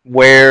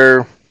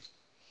where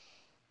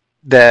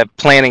the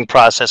planning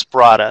process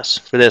brought us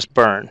for this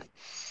burn.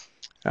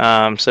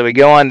 So we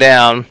go on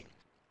down,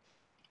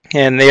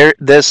 and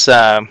this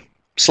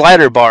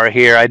slider bar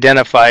here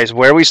identifies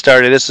where we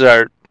started. This is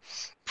our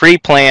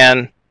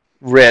pre-plan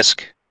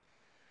risk.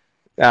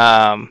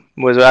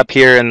 Was up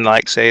here in,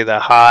 like, say, the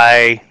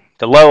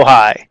low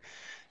high,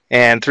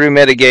 And through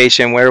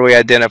mitigation, where we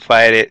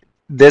identified it,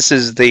 this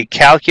is the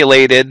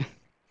calculated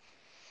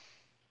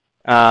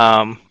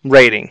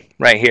rating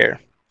right here.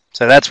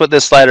 So that's what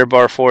this slider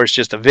bar for is,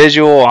 just a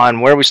visual on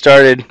where we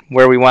started,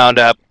 where we wound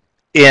up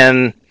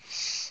in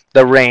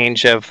the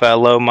range of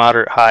low,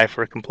 moderate, high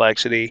for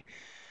complexity.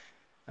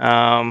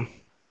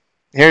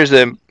 Here's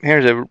a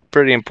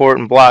pretty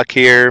important block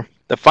here.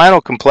 The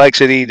final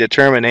complexity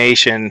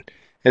determination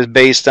is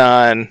based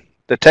on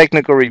the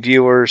technical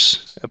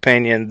reviewer's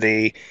opinion,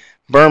 the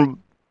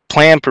burn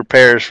plan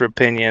preparer's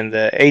opinion,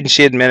 the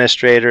agency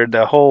administrator,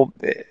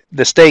 the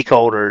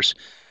stakeholders,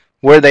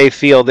 where they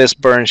feel this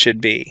burn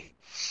should be.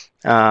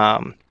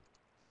 And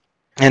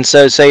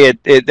so say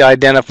it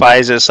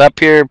identifies us up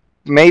here,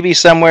 maybe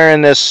somewhere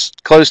in this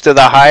close to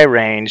the high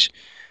range,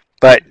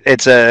 but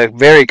it's a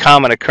very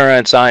common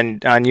occurrence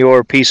on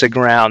your piece of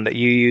ground that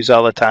you use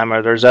all the time,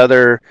 or there's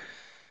other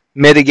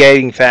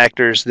mitigating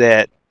factors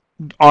that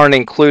aren't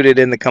included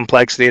in the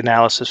complexity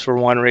analysis for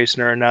one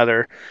reason or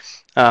another.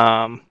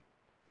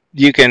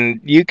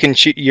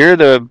 You're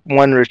the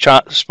one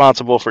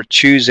responsible for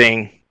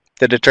choosing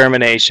the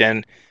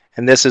determination,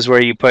 and this is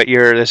where you put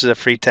this is a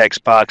free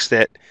text box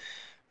that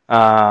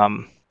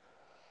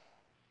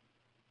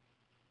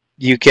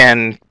you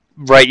can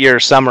write your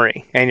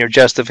summary and your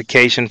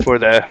justification for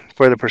the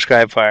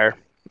prescribed fire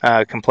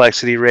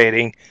complexity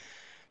rating.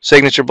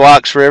 Signature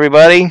blocks for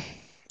everybody,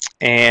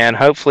 and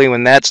hopefully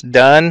when that's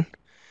done,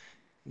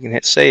 you can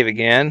hit save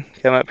again,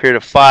 come up here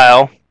to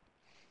file,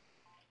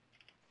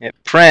 hit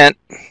print,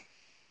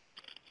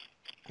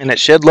 and it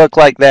should look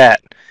like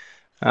that.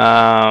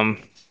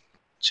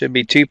 Should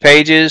be 2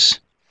 pages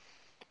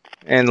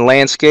in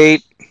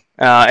landscape.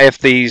 If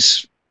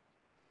these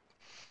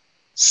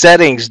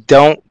settings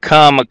don't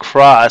come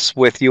across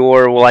with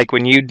your, like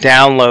when you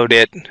download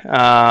it,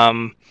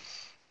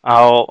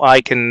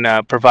 I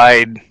can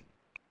provide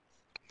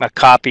a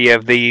copy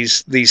of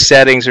these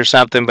settings or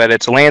something, but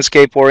it's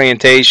landscape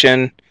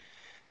orientation,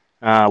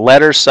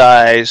 letter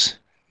size,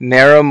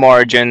 narrow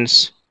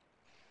margins,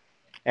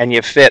 and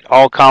you fit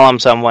all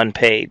columns on one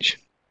page.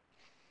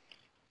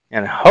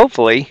 And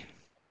hopefully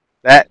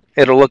that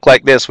it'll look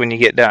like this when you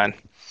get done.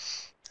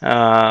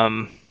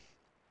 So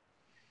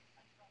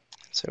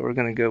we're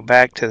going to go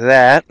back to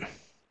that.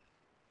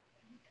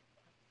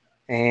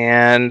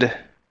 And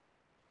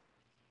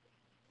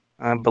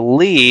I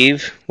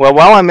believe, well,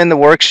 while I'm in the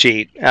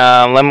worksheet,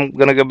 I'm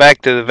going to go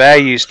back to the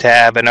values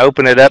tab and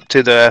open it up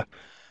to the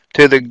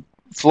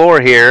floor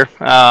here.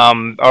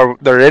 Are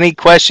there any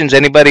questions?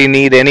 Anybody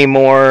need any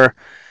more,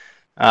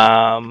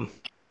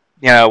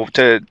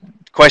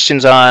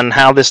 questions on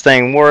how this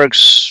thing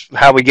works,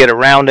 how we get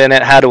around in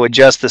it, how to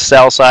adjust the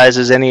cell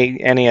sizes,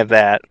 any of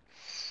that?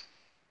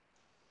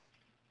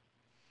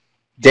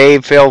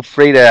 Dave, feel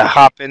free to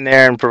hop in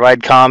there and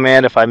provide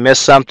comment if I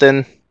missed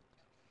something.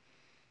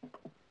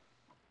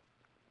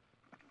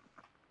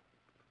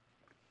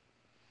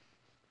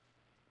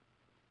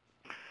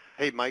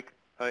 Hey, Mike,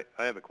 I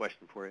have a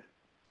question for you.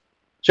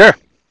 Sure.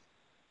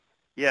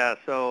 Yeah,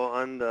 so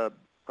on the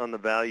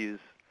values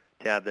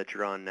tab that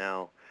you're on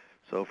now,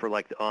 so for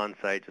like the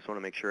on-site, just want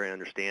to make sure I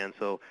understand.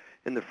 So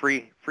in the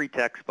free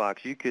text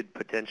box, you could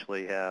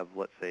potentially have,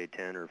 let's say,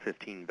 10 or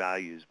 15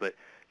 values, but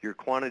your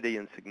quantity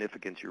and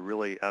significance, you're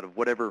really, out of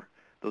whatever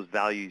those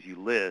values you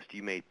list,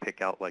 you may pick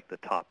out like the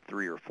top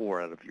 3 or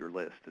 4 out of your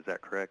list. Is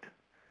that correct?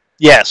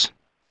 Yes.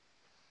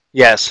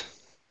 Yes.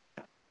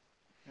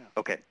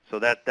 Okay, so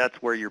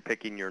that's where you're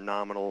picking your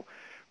nominal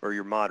or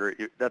your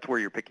moderate. That's where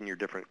you're picking your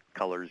different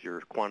colors,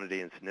 your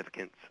quantity and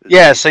significance.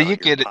 Yeah, so you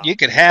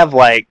could have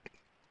like,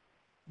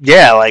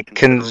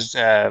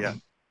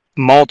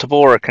 multiple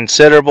or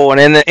considerable,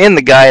 and in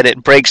the guide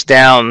it breaks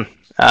down,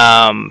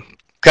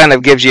 kind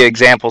of gives you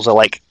examples of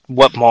like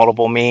what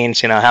multiple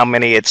means. How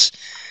many it's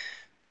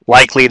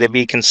likely to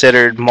be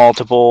considered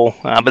multiple,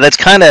 but that's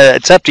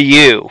it's up to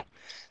you,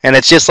 and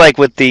it's just like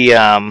with the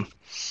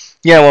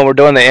when we're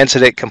doing the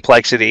incident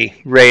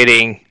complexity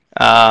rating,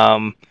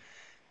 it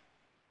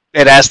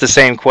asks the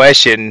same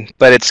question,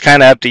 but it's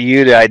kind of up to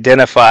you to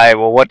identify,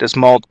 well, what does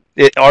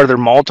are there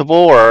multiple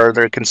or are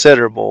there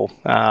considerable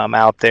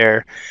out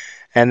there?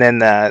 And then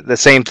the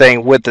same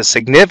thing with the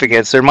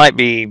significance. There might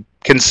be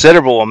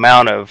considerable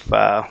amount of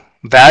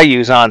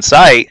values on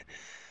site,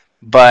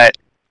 but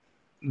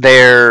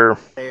they're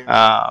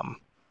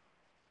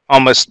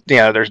almost,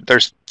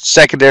 there's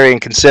secondary in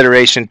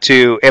consideration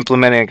to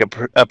implementing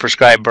a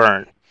prescribed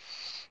burn,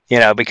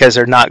 because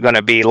they're not going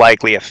to be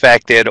likely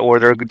affected, or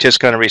they're just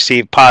going to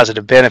receive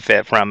positive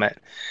benefit from it,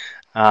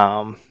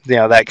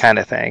 that kind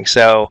of thing.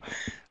 So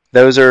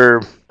there's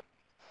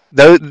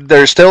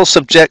still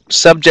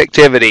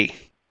subjectivity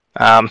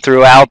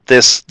throughout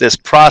this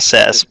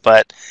process,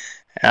 but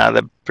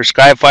the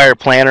prescribed fire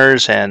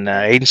planners and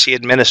agency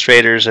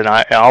administrators and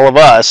all of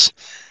us,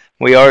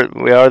 we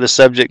are the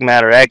subject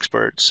matter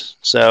experts.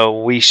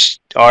 So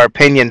our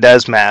opinion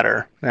does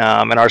matter,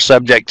 and our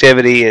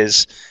subjectivity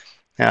is,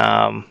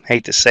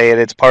 hate to say it,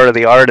 it's part of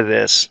the art of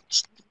this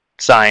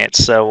science.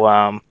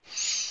 So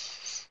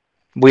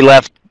we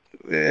left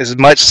as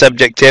much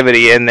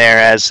subjectivity in there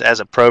as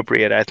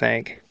appropriate, I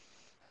think.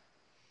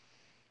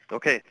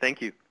 Okay,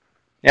 thank you.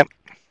 Yep.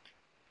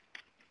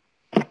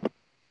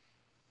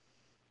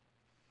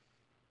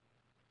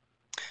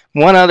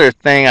 One other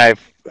thing I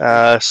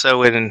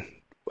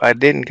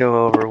didn't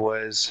go over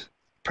was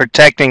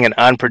protecting and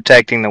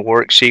unprotecting the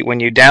worksheet.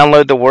 When you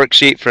download the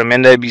worksheet from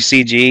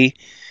NWCG,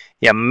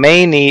 you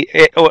may need,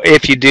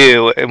 if you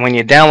do, when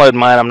you download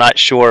mine, I'm not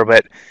sure,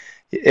 but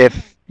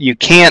if you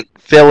can't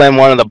fill in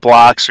one of the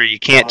blocks or you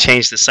can't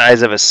change the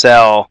size of a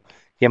cell,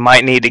 you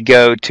might need to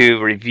go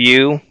to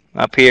review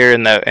up here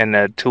in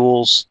the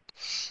tools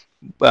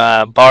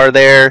bar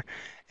there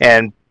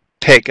and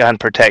pick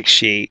unprotect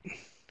sheet.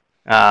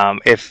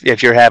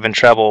 If you're having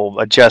trouble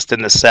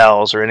adjusting the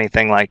cells or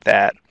anything like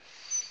that.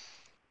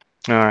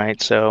 All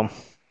right, so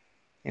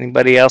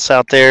anybody else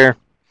out there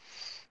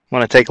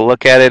want to take a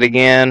look at it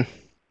again?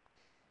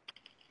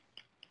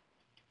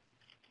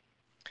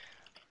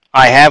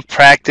 I have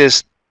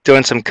practiced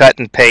doing some cut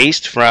and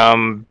paste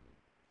from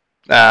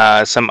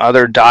some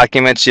other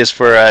documents just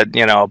for a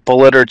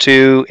bullet or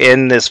two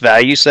in this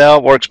value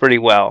cell. Works pretty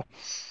well.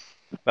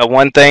 But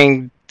one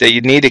thing that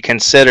you need to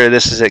consider,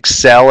 this is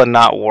Excel and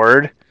not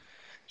Word.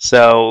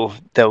 So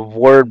the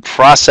word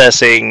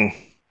processing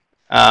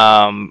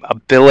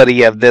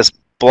ability of this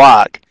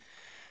block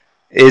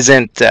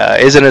isn't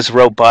as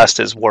robust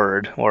as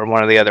Word or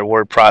one of the other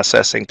word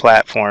processing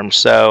platforms.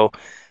 So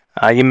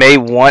you may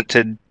want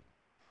to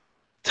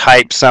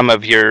type some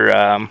of your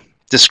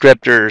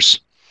descriptors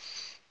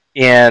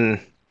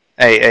in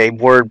a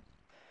Word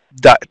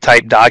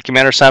type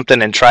document or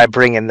something and try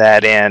bringing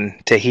that in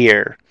to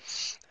here,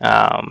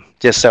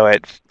 just so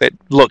it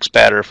looks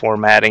better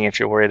formatting if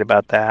you're worried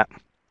about that.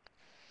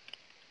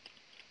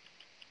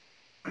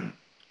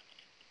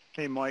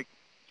 Hey, Mike.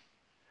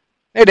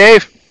 Hey,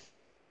 Dave.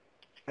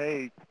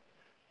 Hey.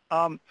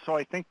 So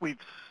I think we've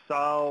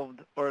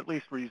solved, or at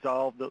least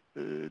resolved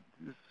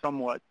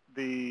somewhat,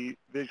 the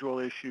visual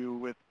issue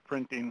with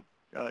printing,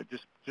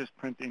 just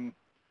printing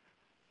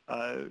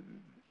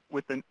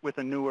with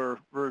a newer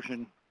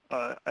version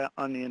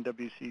on the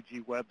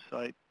NWCG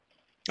website.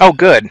 Oh,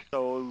 good.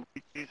 So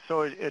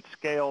it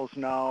scales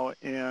now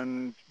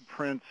and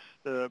prints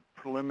the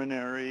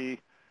preliminary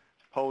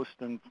post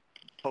and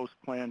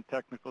post-plan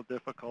technical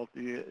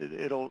difficulty.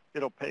 It'll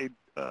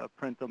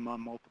print them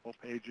on multiple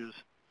pages,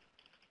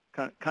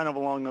 kind of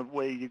along the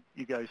way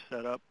you guys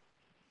set up.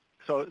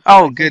 So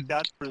I good. think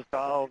that's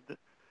resolved,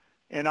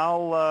 and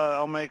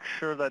I'll make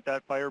sure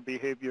that buyer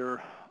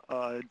behavior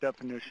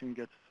definition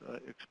gets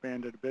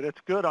expanded a bit.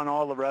 It's good on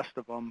all the rest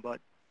of them, but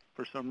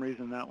for some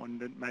reason that one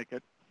didn't make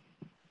it.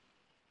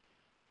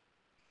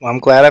 Well, I'm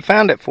glad I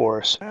found it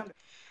for us.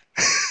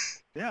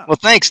 Yeah. Well,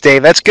 thanks,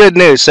 Dave. That's good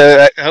news.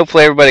 So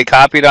hopefully everybody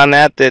copied on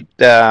that the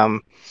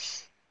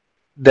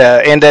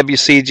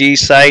NWCG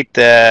site,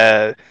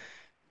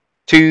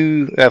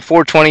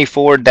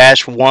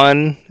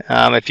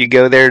 424-1, if you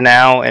go there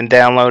now and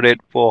download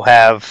it, will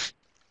have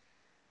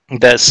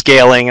the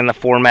scaling and the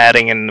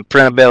formatting and the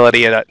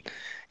printability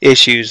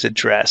issues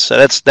addressed. So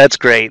that's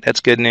great.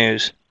 That's good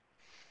news.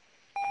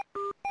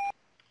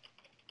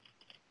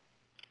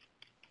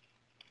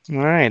 All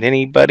right.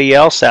 Anybody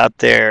else out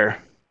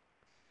there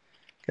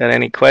got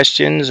any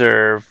questions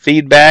or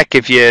feedback?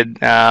 If you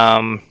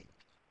have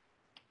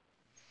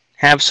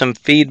some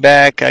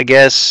feedback, I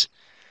guess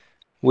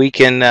we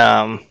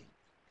can.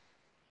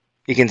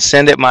 You can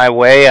send it my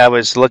way. I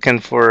was looking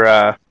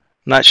for.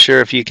 Not sure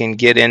if you can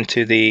get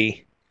into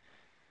the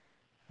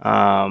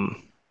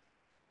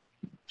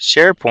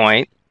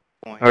SharePoint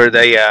or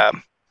the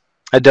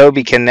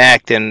Adobe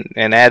Connect and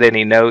add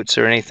any notes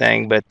or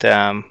anything, but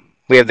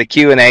we have the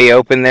Q&A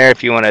open there.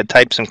 If you want to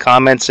type some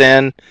comments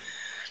in,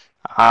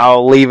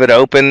 I'll leave it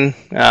open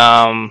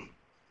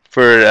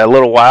for a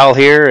little while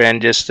here,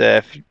 and just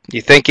if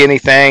you think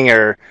anything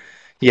or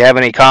you have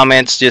any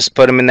comments, just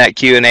put them in that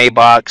Q&A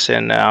box,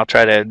 and I'll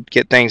try to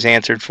get things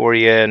answered for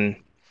you and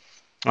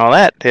all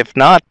that. If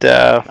not,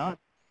 I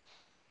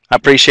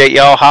appreciate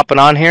y'all hopping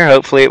on here.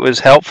 Hopefully it was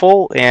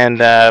helpful, and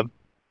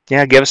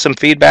give us some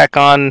feedback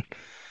on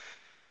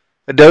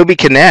Adobe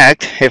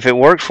Connect, if it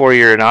worked for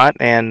you or not,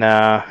 and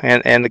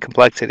the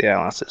complexity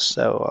analysis.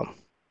 So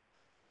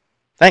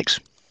thanks.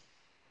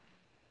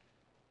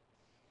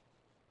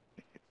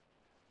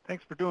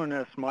 Thanks for doing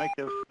this, Mike.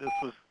 This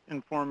was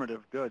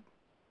informative. Good.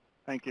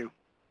 Thank you.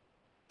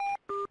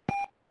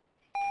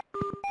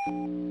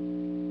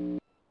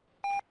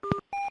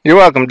 You're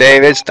welcome,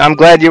 Dave. I'm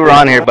glad you were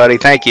on here, buddy.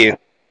 Thank you.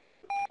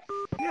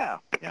 Yeah.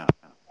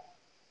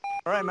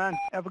 All right, man.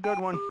 Have a good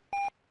one.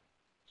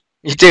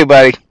 You too,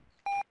 buddy.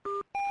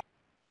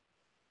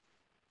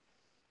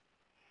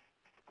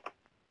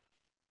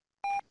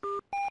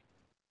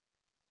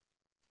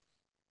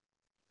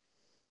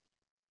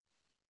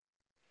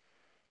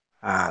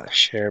 The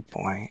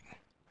SharePoint.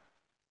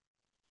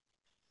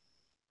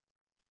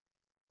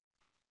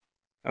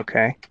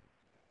 Okay.